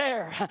take you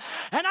there.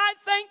 And I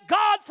thank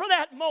God for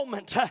that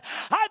moment.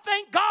 I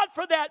thank God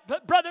for that,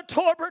 but Brother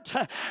Torbert,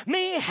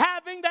 me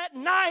having that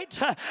night,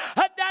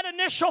 that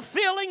initial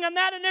feeling and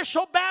that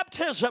initial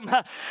baptism,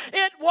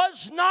 it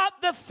was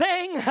not the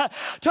thing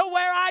to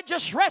where I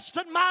just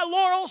rested my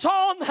laurels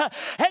on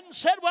and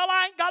said, well,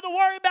 I ain't got to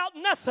worry about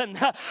nothing.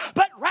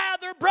 But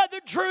rather, Brother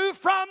Drew,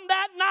 from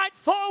that night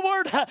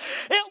forward,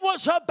 it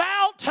was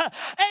about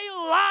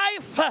a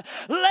life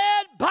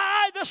led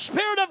by the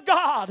Spirit of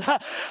God,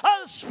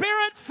 a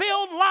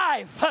Spirit-filled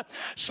life,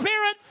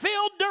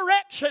 Spirit-filled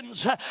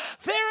directions,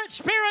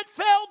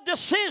 Spirit-filled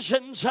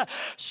decisions,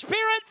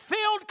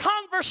 Spirit-filled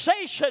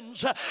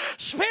conversations,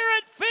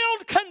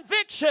 Spirit-filled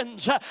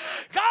convictions.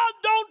 God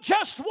don't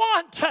just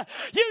want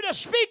you to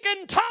speak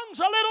in tongues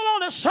a little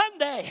on a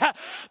Sunday.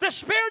 The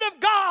Spirit of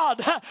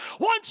God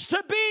wants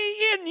to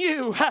be in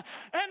you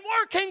and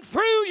working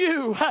through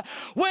you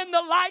when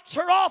the lights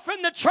are off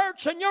in the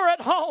church and you're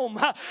at home.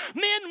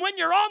 Men, when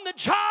you're on the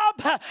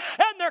job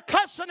and they're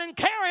cussing and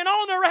carrying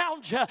on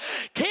around you.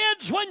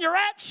 Kids, when you're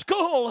at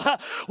school,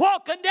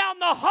 walking down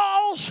the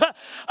halls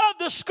of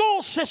the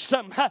school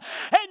system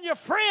and your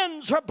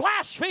friends are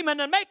blaspheming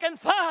and making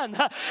fun.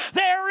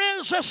 There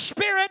is a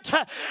spirit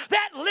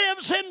that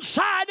lives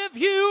inside of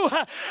you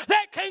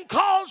that can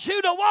cause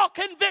you to walk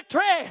in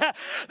victory,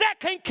 that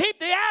can keep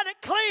the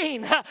attic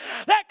clean,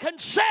 that can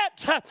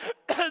set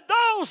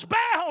those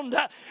bound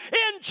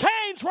in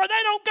chains where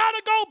they don't got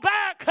to go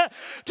back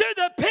to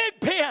the pig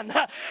pen.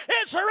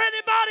 Is there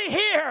anybody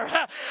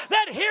here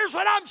that hears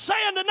what I'm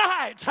saying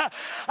tonight?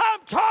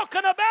 I'm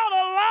talking about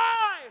a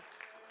life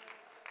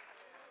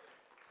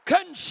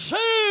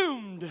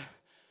consumed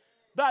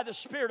by the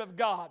Spirit of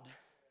God.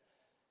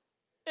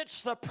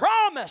 It's the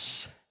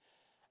promise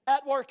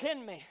at work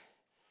in me.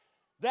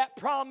 That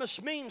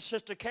promise means,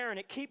 Sister Karen,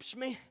 it keeps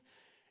me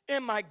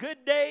in my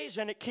good days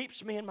and it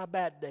keeps me in my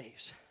bad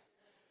days.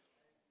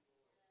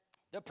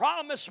 The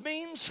promise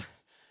means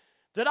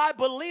that I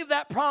believe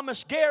that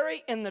promise,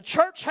 Gary, in the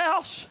church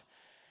house,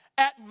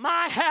 at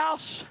my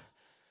house.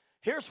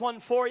 Here's one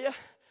for you,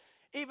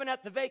 even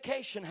at the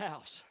vacation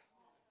house.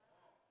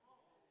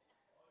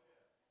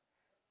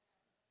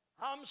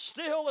 I'm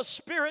still a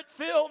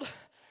Spirit-filled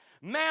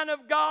man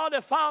of God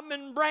if I'm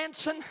in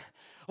Branson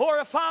or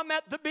if I'm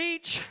at the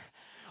beach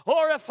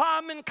or if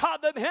I'm in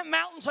the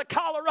mountains of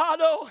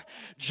Colorado,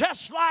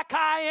 just like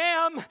I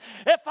am,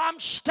 if I'm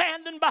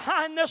standing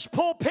behind this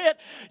pulpit.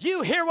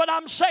 You hear what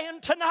I'm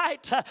saying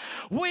tonight.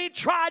 We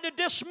try to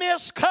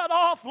dismiss, cut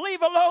off,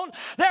 leave alone.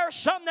 There are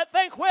some that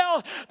think,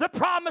 well, the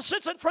promise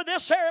isn't for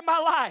this area of my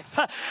life.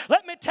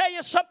 Let me tell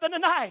you something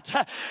tonight.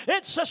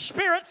 It's a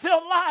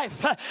Spirit-filled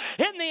life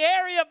in the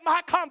area of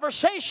my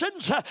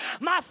conversations,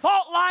 my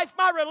thought life,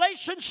 my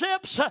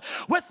relationships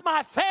with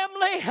my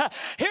family.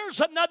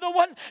 Here's another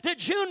one.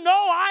 Did you know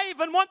I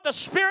even want the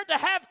Spirit to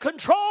have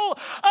control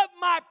of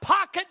my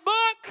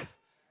pocketbook?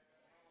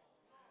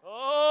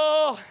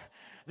 Oh,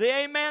 the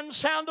amen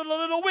sounded a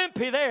little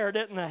wimpy there,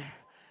 didn't they?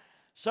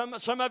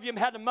 Some of you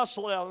had to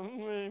muscle it out.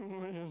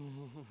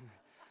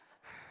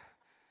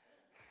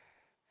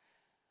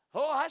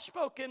 Oh, I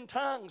spoke in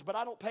tongues, but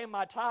I don't pay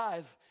my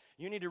tithe.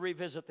 You need to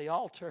revisit the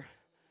altar.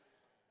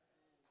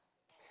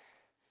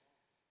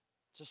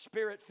 It's a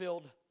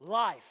Spirit-filled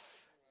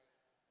life.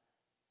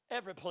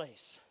 Every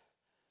place.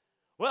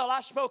 Well,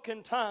 I spoke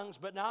in tongues,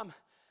 but now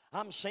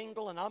I'm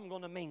single and I'm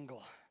going to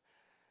mingle.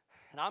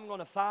 And I'm going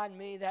to find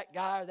me that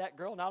guy or that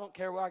girl, and I don't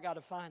care where I got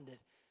to find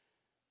it.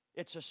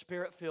 It's a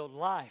Spirit-filled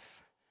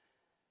life.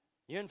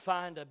 You can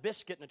find a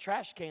biscuit in a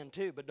trash can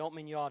too, but don't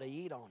mean you ought to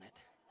eat on it.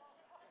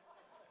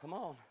 Come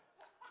on.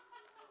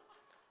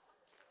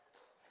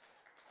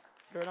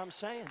 Hear what I'm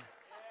saying?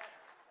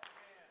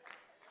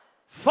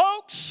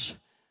 Folks,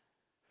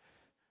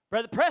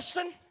 Brother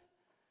Preston,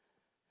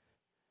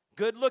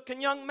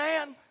 good-looking young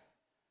man,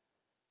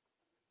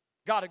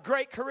 got a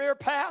great career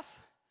path.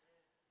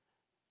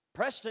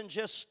 Preston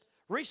just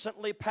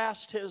recently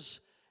passed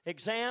his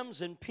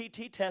exams and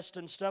PT test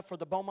and stuff for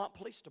the Beaumont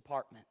Police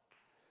Department.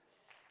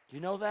 Do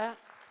you know that?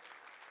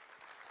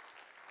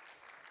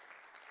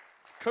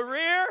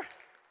 Career,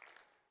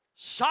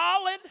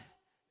 solid,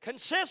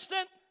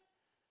 consistent,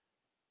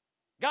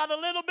 got a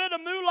little bit of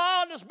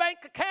moolah in his bank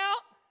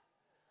account.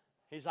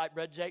 He's like,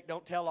 Brother Jake,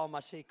 don't tell all my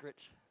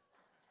secrets.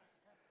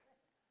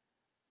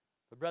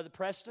 But Brother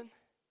Preston,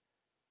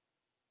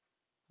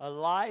 a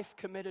life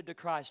committed to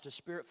Christ, a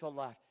Spirit-filled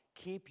life.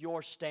 Keep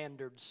your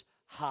standards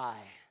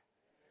high.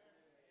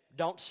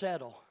 Don't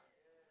settle.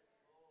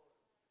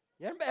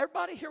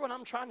 Everybody hear what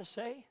I'm trying to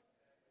say?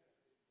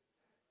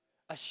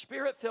 A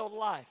Spirit-filled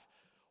life.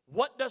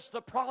 What does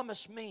the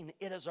promise mean?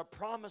 It is a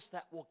promise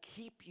that will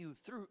keep you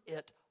through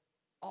it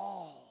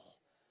all.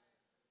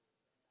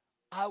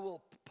 I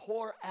will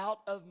pour out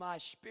of my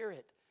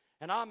Spirit.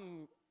 And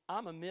I'm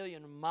a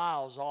million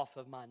miles off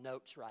of my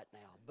notes right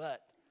now,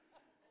 but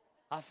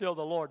I feel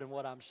the Lord in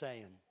what I'm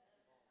saying.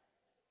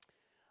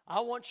 I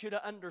want you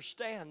to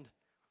understand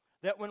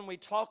that when we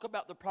talk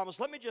about the promise,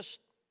 let me just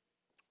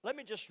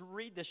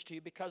read this to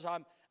you, because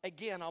I'm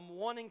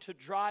wanting to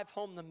drive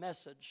home the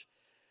message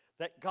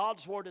that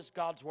God's Word is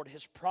God's Word.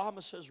 His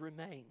promises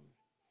remain.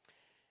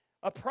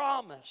 A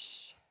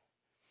promise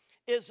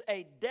is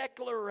a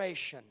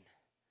declaration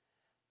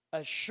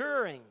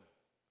assuring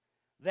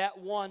that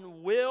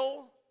one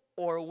will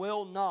or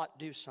will not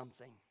do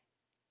something.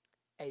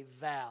 A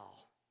vow,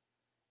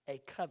 a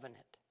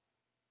covenant,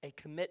 a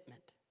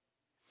commitment,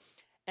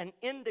 an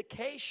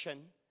indication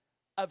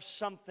of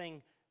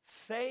something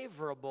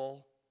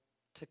favorable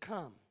to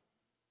come.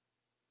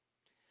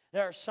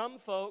 There are some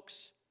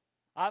folks,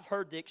 I've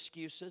heard the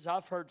excuses,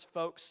 I've heard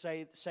folks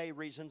say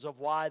reasons of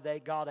why they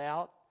got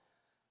out,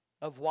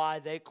 of why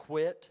they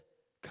quit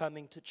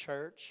coming to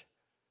church,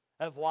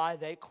 of why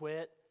they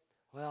quit.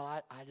 Well,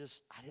 I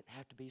didn't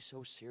have to be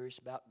so serious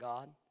about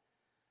God.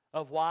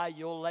 Of why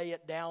you'll lay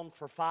it down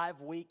for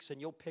 5 weeks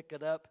and you'll pick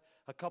it up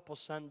a couple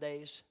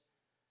Sundays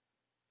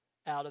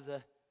out of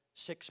the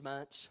 6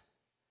 months.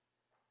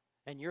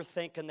 And you're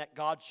thinking that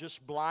God's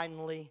just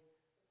blindly,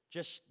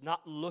 just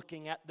not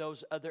looking at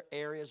those other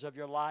areas of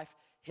your life.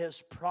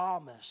 His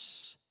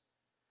promise.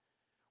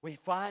 We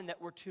find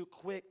that we're too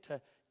quick to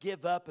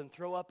give up and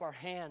throw up our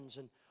hands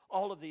and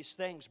all of these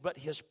things, but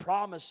His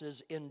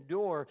promises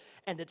endure,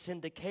 and it's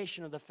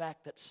indication of the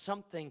fact that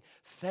something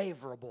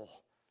favorable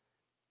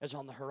is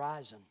on the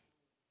horizon.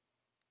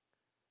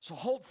 So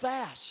hold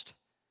fast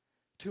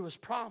to His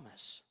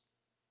promise.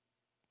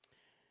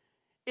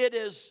 It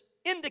is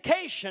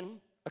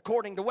indication,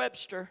 according to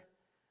Webster,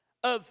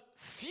 of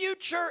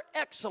future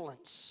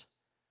excellence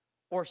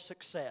or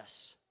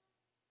success.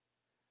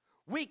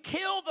 We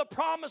kill the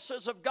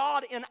promises of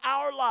God in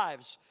our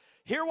lives.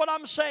 Hear what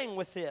I'm saying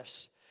with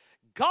this.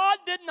 God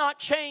did not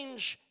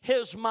change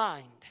His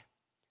mind.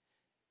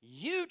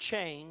 You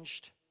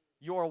changed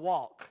your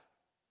walk.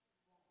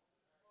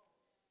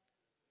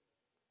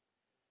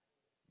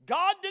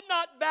 God did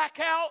not back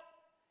out.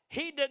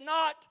 He did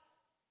not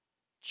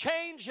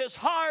change His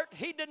heart.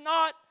 He did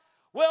not,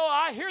 well,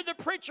 I hear the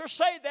preacher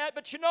say that,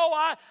 but you know,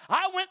 I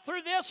went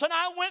through this and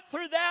I went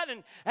through that,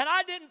 and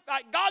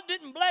God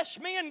didn't bless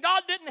me, and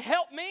God didn't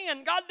help me,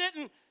 and God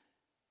didn't.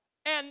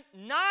 And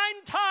 9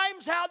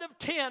 times out of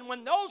 10,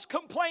 when those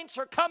complaints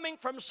are coming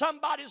from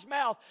somebody's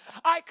mouth,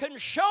 I can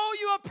show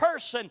you a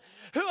person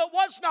who it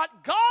was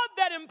not God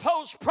that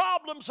imposed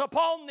problems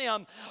upon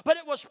them, but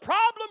it was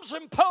problems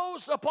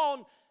imposed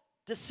upon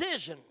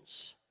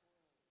decisions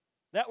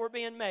that were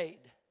being made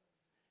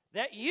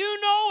that you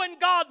know and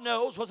God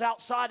knows was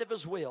outside of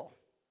His will.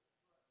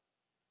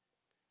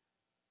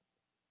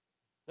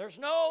 There's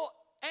no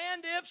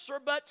and ifs or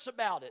buts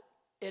about it.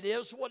 It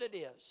is what it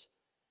is.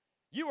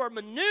 You are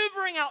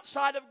maneuvering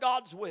outside of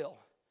God's will,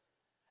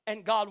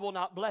 and God will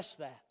not bless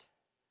that.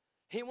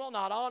 He will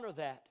not honor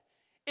that.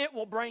 It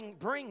will bring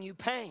you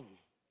pain.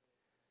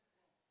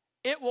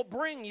 It will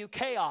bring you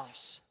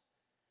chaos.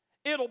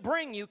 It'll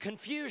bring you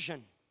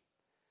confusion.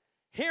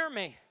 Hear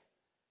me.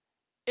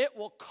 It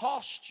will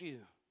cost you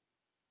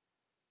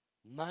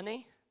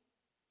money.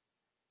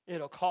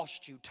 It'll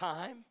cost you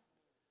time.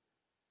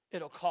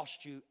 It'll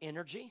cost you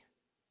energy.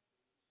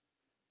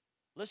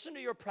 Listen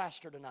to your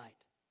pastor tonight.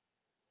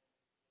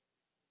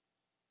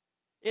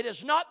 It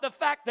is not the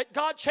fact that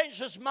God changed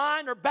His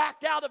mind or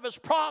backed out of His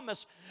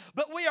promise,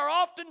 but we are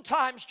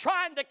oftentimes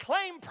trying to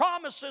claim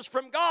promises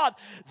from God.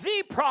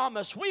 The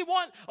promise. We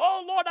want,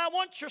 oh Lord, I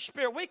want your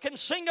Spirit. We can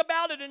sing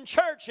about it in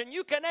church, and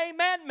you can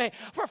amen me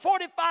for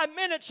 45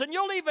 minutes, and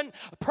you'll even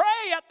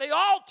pray at the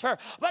altar.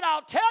 But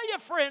I'll tell you,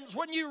 friends,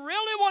 when you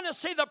really want to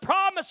see the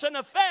promise in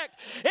effect,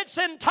 it's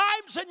in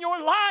times in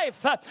your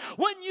life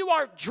when you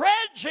are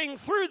dredging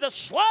through the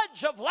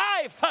sludge of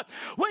life,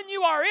 when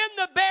you are in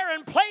the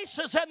barren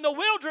places and the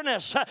wilderness.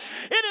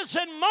 It is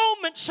in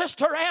moments,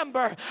 Sister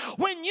Amber,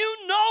 when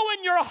you know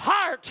in your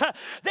heart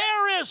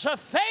there is a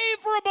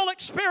favorable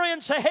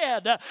experience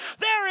ahead.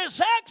 There is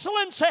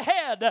excellence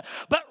ahead.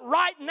 But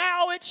right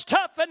now it's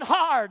tough and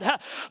hard.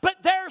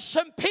 But there's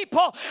some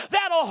people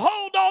that'll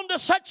hold on to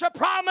such a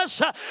promise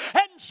and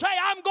say,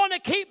 I'm going to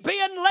keep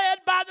being led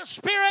by the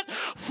Spirit,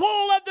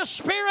 full of the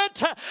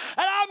Spirit, and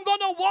I'm going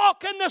to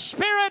walk in the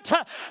Spirit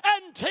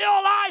until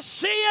I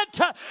see it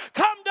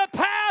come to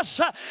pass.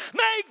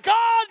 May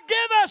God give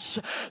us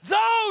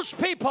those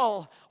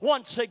people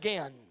once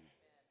again.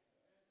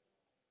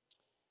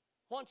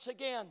 Once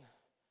again,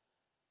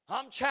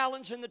 I'm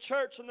challenging the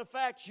church in the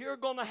fact you're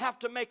going to have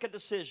to make a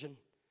decision.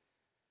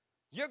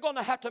 You're going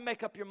to have to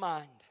make up your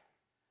mind.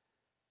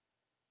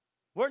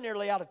 We're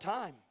nearly out of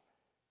time.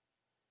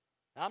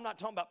 Now, I'm not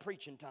talking about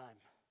preaching time.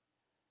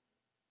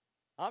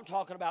 I'm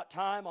talking about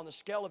time on the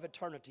scale of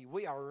eternity.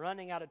 We are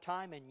running out of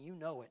time, and you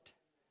know it.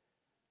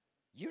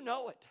 You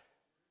know it.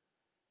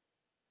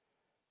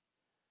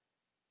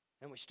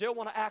 And we still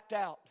want to act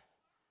out.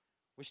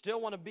 We still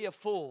want to be a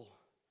fool.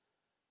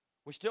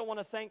 We still want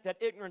to think that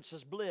ignorance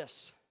is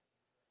bliss.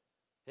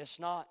 It's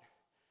not.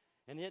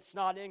 And it's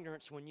not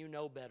ignorance when you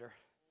know better.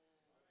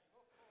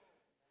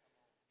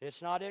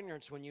 It's not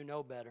ignorance when you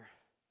know better.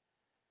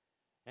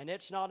 And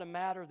it's not a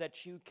matter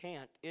that you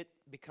can't. It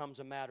becomes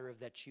a matter of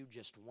that you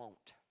just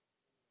won't.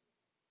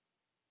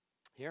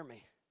 Hear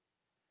me.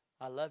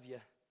 I love you.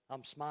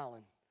 I'm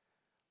smiling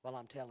while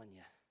I'm telling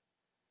you.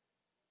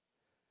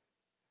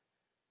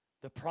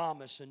 The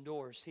promise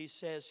endures. He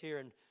says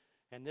here,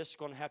 and this is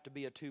going to have to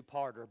be a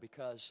two-parter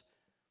because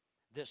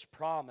this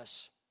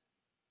promise,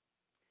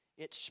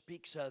 it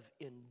speaks of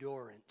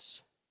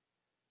endurance.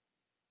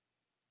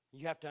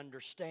 You have to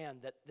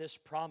understand that this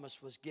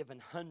promise was given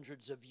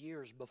hundreds of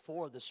years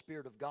before the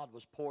Spirit of God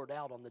was poured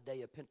out on the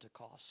day of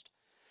Pentecost.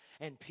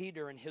 And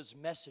Peter in his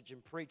message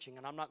and preaching,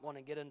 and I'm not going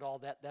to get into all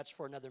that, that's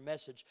for another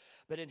message,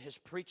 but in his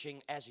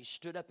preaching, as he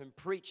stood up and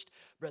preached,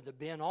 Brother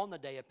Ben, on the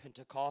day of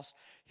Pentecost,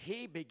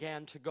 he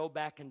began to go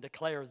back and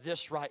declare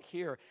this right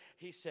here.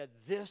 He said,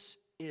 this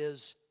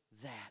is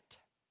that.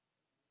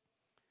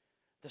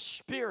 The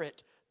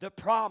Spirit, the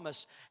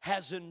promise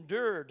has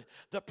endured.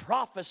 The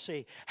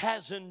prophecy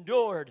has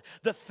endured.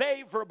 The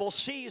favorable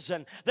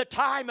season, the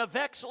time of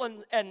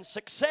excellence and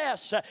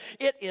success,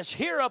 it is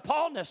here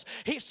upon us.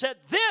 He said,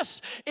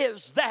 this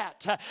is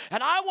that.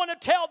 And I want to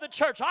tell the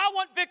church, I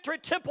want Victory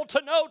Temple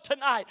to know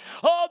tonight,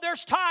 oh,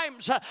 there's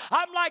times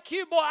I'm like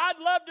you, boy, I'd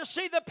love to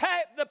see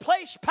the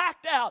place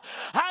packed out.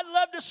 I'd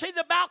love to see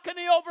the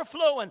balcony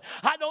overflowing.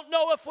 I don't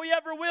know if we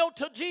ever will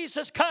till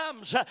Jesus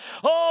comes.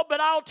 Oh, but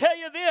I'll tell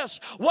you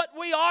this, what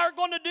we are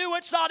going to do,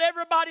 it's not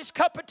everybody's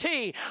cup of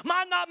tea.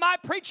 My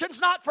preaching's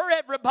not for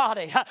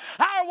everybody.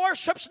 Our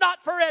worship's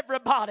not for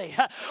everybody.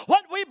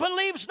 What we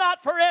believe's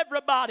not for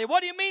everybody. What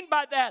do you mean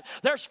by that?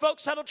 There's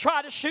folks that'll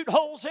try to shoot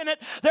holes in it.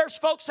 There's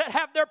folks that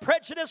have their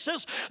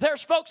prejudices.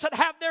 There's folks that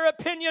have their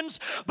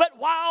opinions. But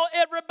while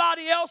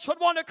everybody else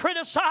would want to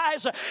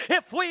criticize,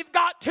 if we've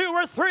got two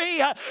or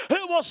three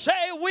who will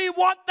say, we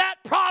want that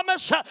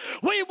promise,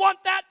 we want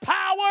that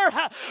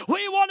power,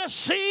 we want to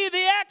see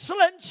the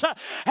excellence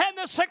and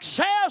the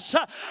success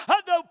of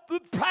the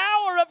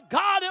power of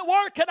God at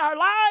work in our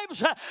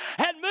lives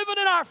and moving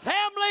in our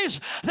families,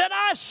 then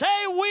I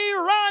say we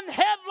run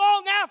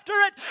headlong after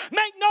it.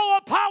 Make no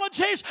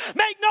apologies.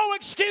 Make no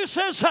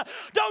excuses.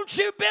 Don't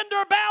you bend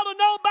or bow to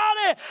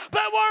nobody.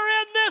 But we're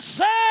in this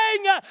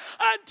thing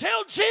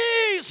until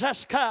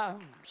Jesus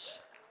comes.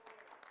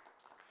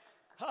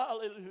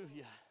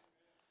 Hallelujah.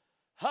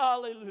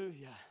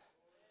 Hallelujah.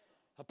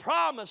 A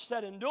promise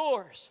that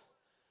endures.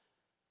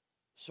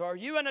 So are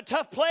you in a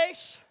tough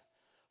place?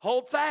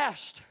 Hold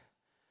fast.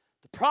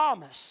 The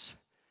promise,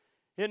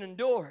 it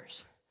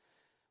endures.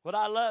 What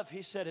I love,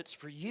 he said, it's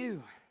for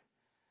you.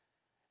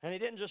 And he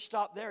didn't just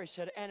stop there. He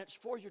said, and it's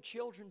for your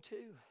children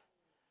too.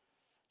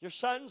 Your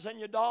sons and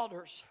your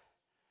daughters.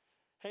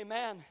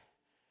 Amen.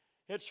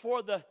 It's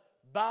for the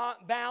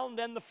bound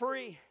and the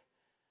free.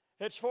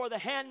 It's for the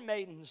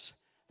handmaidens.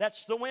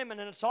 That's the women.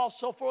 And it's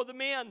also for the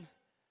men.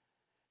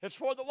 It's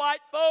for the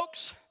white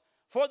folks.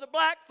 For the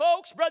black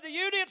folks. Brother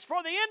Udi, it's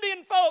for the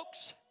Indian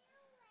folks.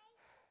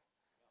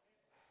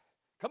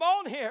 Come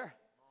on here.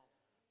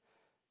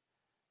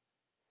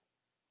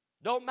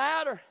 Don't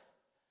matter.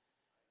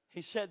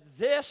 He said,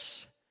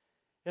 this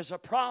is a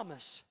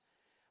promise.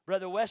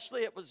 Brother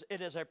Wesley,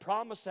 it is a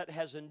promise that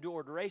has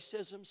endured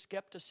racism,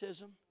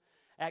 skepticism,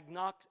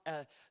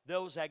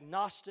 those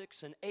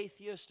agnostics and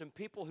atheists and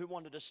people who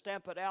wanted to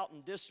stamp it out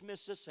and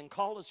dismiss us and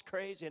call us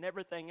crazy and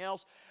everything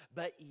else.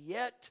 But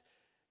yet,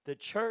 the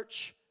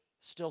church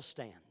still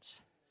stands.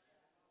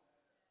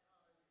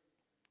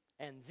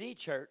 And the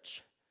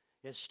church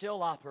is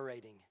still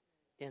operating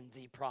in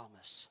the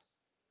promise.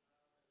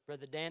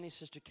 Brother Danny,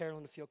 Sister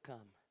Carolyn, if you'll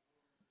come.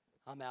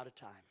 I'm out of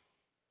time.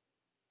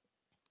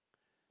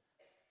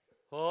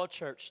 Oh,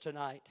 church,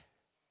 tonight,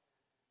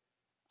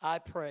 I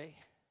pray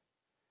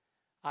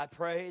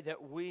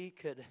that we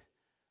could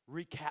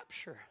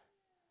recapture.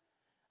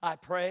 I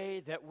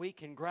pray that we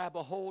can grab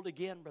a hold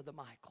again, Brother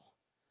Michael.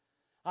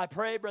 I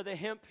pray, Brother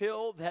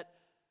Hemphill, that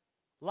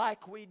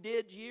like we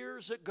did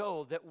years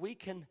ago, that we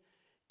can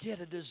get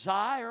a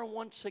desire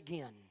once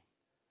again.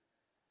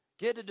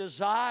 Get a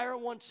desire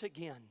once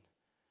again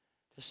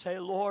to say,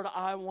 Lord,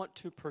 I want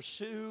to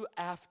pursue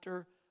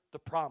after the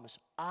promise.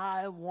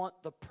 I want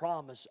the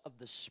promise of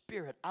the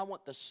Spirit. I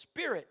want the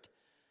Spirit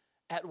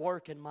at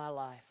work in my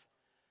life.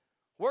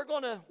 We're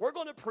going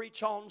to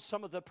preach on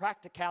some of the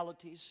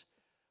practicalities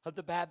of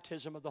the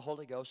baptism of the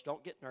Holy Ghost.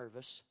 Don't get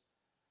nervous.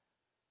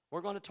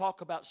 We're going to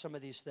talk about some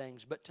of these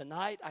things. But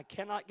tonight, I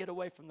cannot get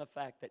away from the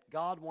fact that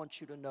God wants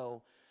you to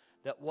know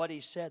that what He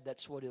said,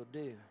 that's what He'll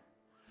do.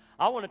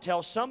 I want to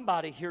tell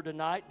somebody here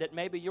tonight that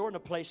maybe you're in a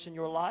place in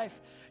your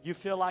life you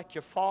feel like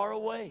you're far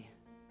away.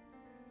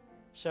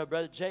 So,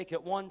 Brother Jake,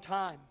 at one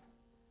time,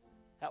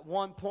 at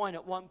one point,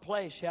 at one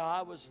place, yeah,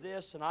 I was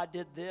this and I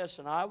did this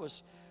and I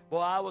was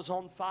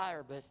on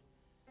fire. But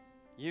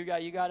you got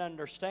to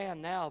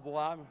understand now,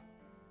 boy,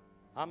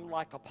 I'm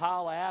like a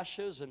pile of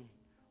ashes, and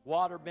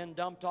Water been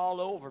dumped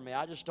all over me.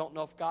 I just don't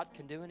know if God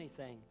can do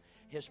anything.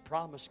 His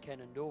promise can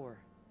endure.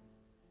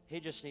 He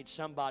just needs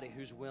somebody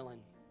who's willing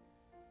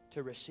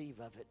to receive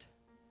of it.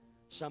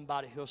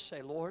 Somebody who'll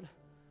say, Lord,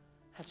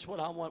 that's what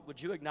I want.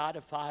 Would you ignite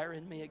a fire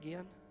in me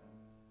again?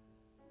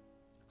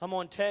 I'm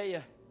going to tell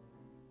you,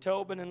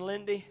 Tobin and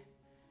Lindy,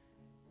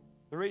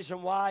 the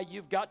reason why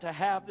you've got to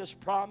have this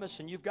promise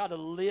and you've got to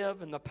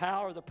live in the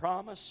power of the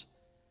promise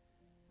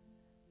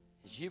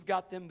is you've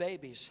got them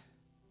babies.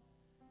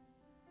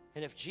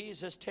 And if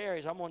Jesus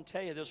tarries, I'm going to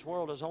tell you, this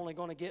world is only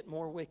going to get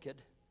more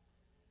wicked.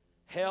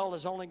 Hell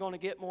is only going to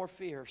get more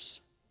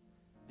fierce.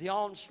 The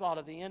onslaught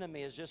of the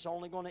enemy is just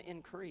only going to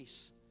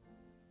increase.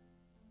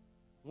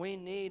 We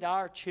need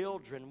our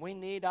children. We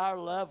need our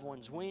loved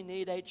ones. We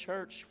need a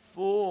church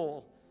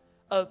full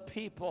of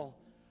people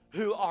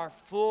who are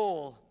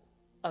full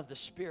of the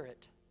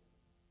Spirit.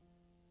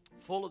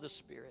 Full of the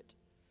Spirit.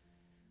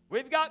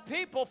 We've got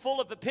people full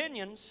of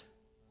opinions.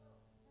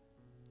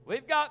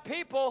 We've got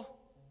people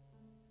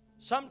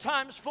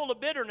sometimes full of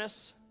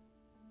bitterness.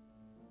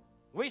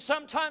 We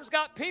sometimes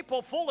got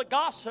people full of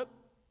gossip.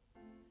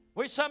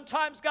 We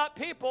sometimes got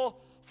people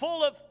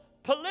full of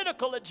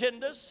political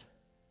agendas.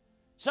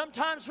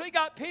 Sometimes we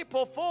got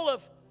people full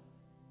of,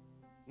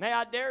 may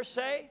I dare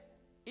say,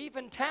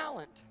 even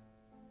talent.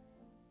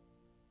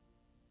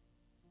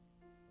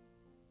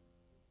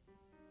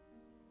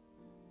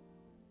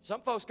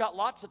 Some folks got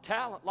lots of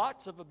talent,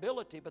 lots of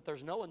ability, but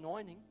there's no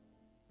anointing.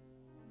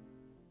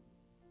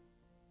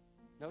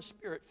 No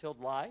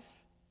Spirit-filled life.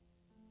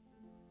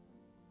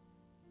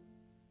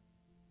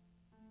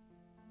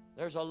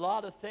 There's a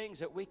lot of things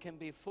that we can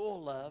be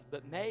full of,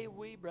 but may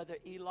we, Brother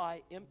Eli,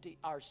 empty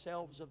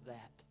ourselves of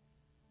that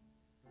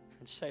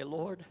and say,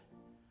 Lord,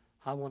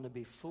 I want to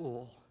be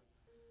full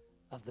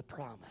of the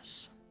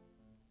promise.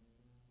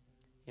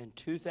 In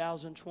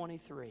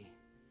 2023,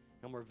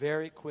 and we're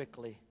very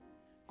quickly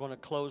going to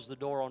close the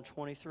door on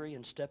 23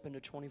 and step into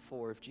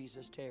 24 if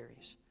Jesus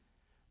tarries.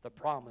 The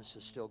promise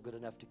is still good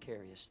enough to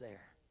carry us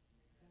there.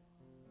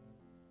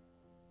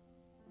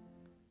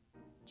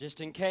 Just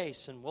in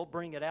case, and we'll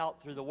bring it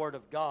out through the Word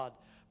of God,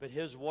 but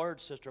His Word,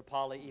 Sister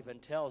Polly, even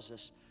tells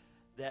us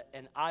that,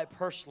 and I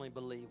personally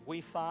believe, we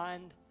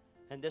find,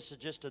 and this is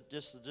just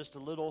a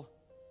little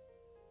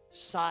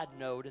side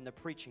note in the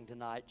preaching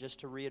tonight, just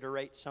to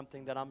reiterate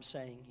something that I'm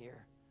saying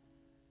here.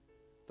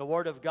 The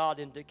Word of God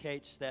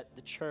indicates that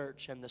the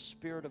church and the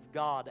Spirit of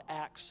God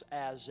acts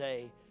as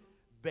a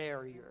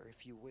barrier,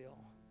 if you will,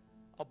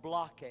 a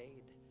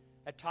blockade,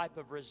 a type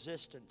of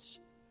resistance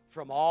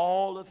from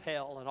all of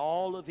hell and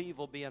all of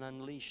evil being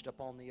unleashed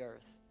upon the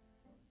earth.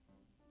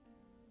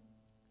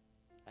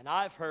 And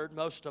I've heard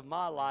most of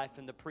my life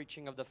in the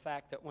preaching of the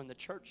fact that when the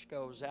church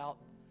goes out,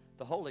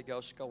 the Holy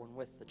Ghost's going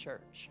with the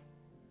church.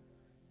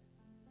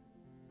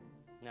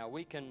 Now,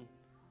 we can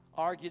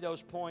argue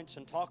those points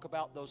and talk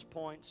about those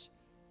points,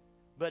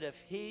 but if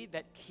he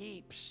that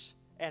keeps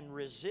and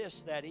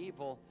resists that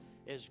evil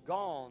is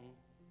gone,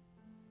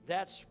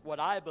 that's what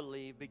I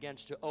believe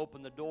begins to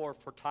open the door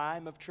for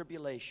time of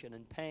tribulation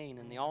and pain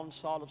and the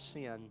onslaught of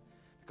sin,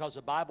 because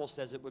the Bible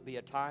says it would be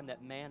a time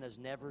that man has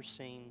never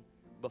seen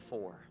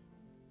before.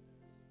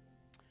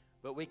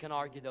 But we can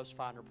argue those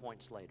finer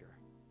points later.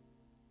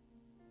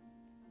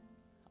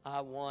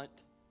 I want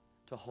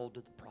to hold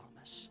to the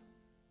promise.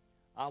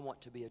 I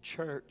want to be a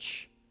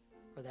church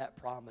where that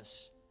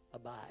promise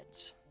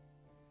abides.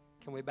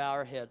 Can we bow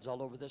our heads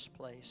all over this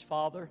place?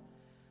 Father,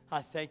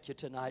 I thank you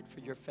tonight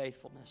for your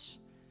faithfulness.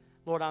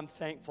 Lord, I'm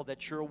thankful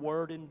that your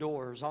word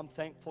endures. I'm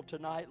thankful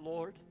tonight,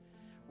 Lord.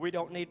 We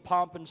don't need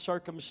pomp and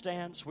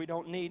circumstance. We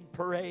don't need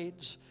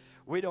parades.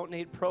 We don't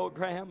need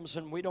programs,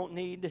 and we don't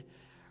need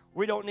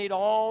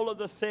all of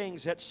the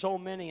things that so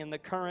many in the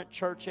current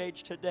church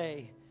age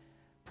today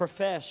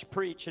profess,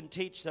 preach, and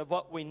teach of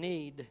what we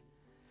need.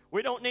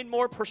 We don't need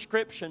more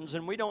prescriptions,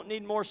 and we don't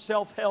need more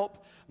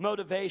self-help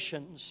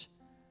motivations.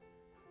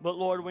 But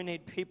Lord, we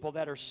need people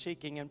that are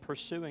seeking and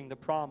pursuing the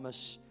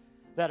promise,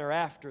 that are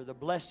after the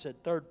blessed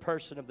third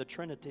person of the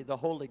Trinity, the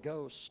Holy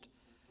Ghost.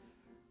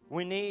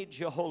 We need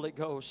you, Holy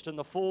Ghost, in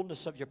the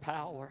fullness of your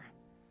power.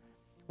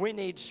 We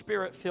need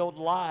Spirit-filled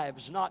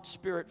lives, not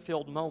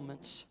Spirit-filled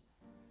moments.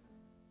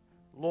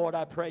 Lord,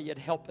 I pray you'd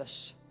help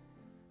us.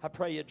 I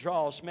pray you'd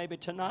draw us. Maybe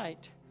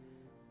tonight,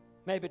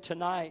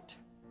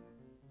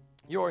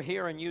 you're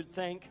here and you'd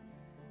think,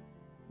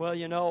 well,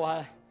 you know,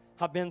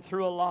 I've been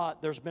through a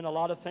lot. There's been a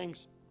lot of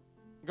things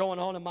going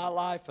on in my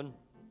life, and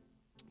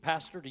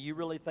Pastor, do you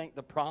really think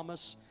the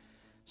promise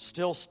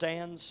still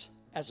stands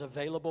as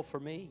available for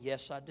me?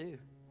 Yes, I do.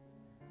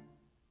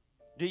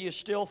 Do you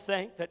still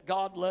think that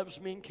God loves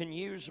me and can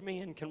use me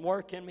and can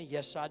work in me?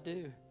 Yes, I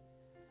do.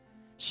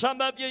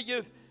 Some of you,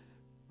 you've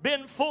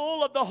been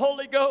full of the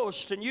Holy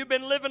Ghost and you've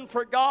been living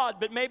for God,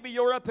 but maybe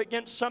you're up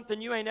against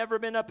something you ain't ever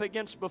been up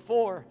against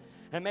before.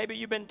 And maybe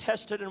you've been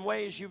tested in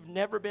ways you've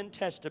never been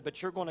tested,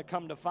 but you're going to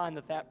come to find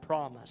that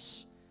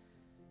promise,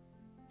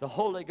 the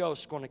Holy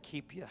Ghost is going to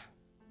keep you.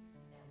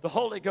 The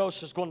Holy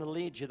Ghost is going to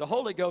lead you. The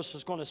Holy Ghost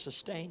is going to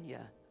sustain you.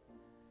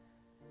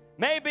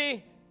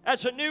 Maybe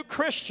as a new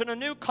Christian, a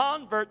new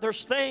convert,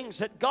 there's things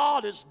that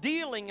God is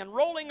dealing and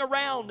rolling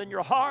around in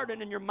your heart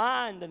and in your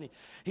mind, and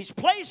He's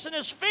placing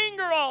His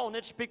finger on.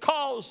 It's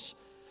because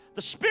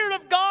the Spirit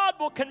of God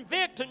will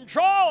convict and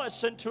draw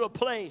us into a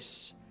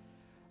place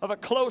of a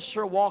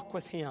closer walk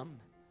with Him.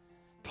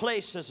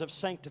 Places of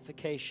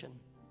sanctification.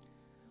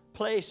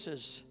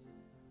 Places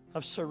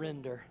of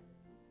surrender.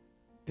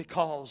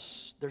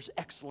 Because there's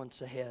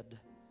excellence ahead.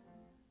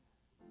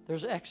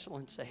 There's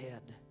excellence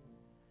ahead.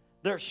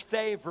 There's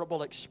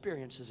favorable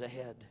experiences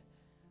ahead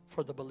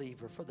for the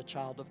believer, for the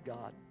child of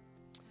God.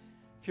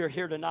 If you're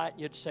here tonight,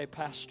 you'd say,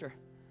 Pastor,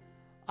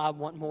 I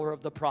want more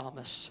of the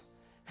promise.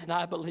 And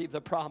I believe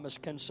the promise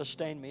can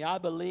sustain me. I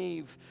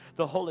believe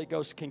the Holy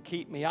Ghost can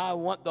keep me. I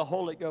want the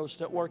Holy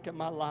Ghost at work in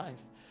my life.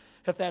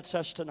 If that's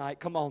us tonight,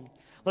 come on.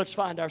 Let's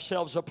find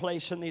ourselves a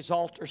place in these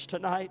altars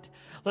tonight.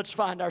 Let's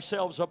find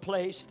ourselves a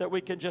place that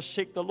we can just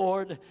seek the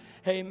Lord.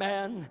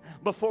 Amen.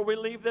 Before we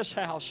leave this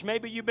house.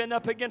 Maybe you've been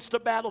up against a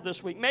battle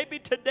this week. Maybe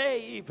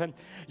today even.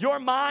 Your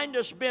mind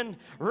has been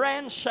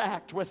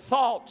ransacked with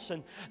thoughts.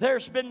 And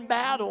there's been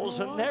battles.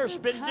 And there's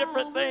been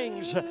different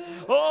things.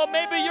 Oh,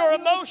 maybe your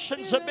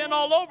emotions have been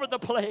all over the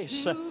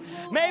place.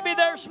 Maybe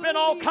there's been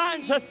all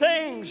kinds of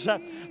things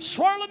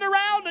swirling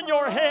around in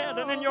your head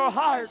and in your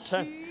heart.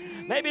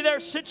 Maybe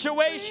there's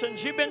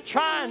situations you've been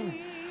trying,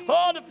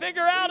 to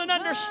figure out and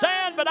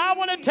understand. But I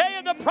want to tell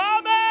you the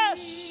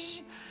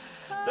promise.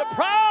 The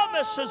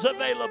promise is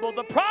available.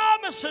 The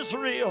promise is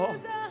real.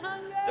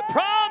 The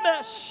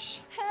promise.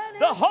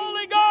 The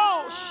Holy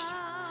Ghost.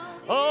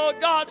 Oh,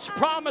 God's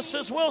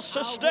promises will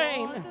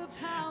sustain.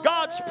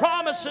 God's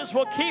promises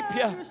will keep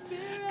you.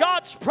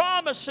 God's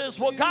promises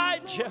will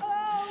guide you.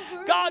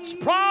 God's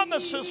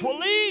promises will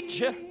lead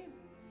you.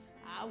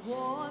 I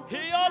want the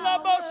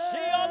power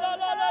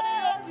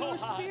of your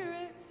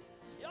Spirit.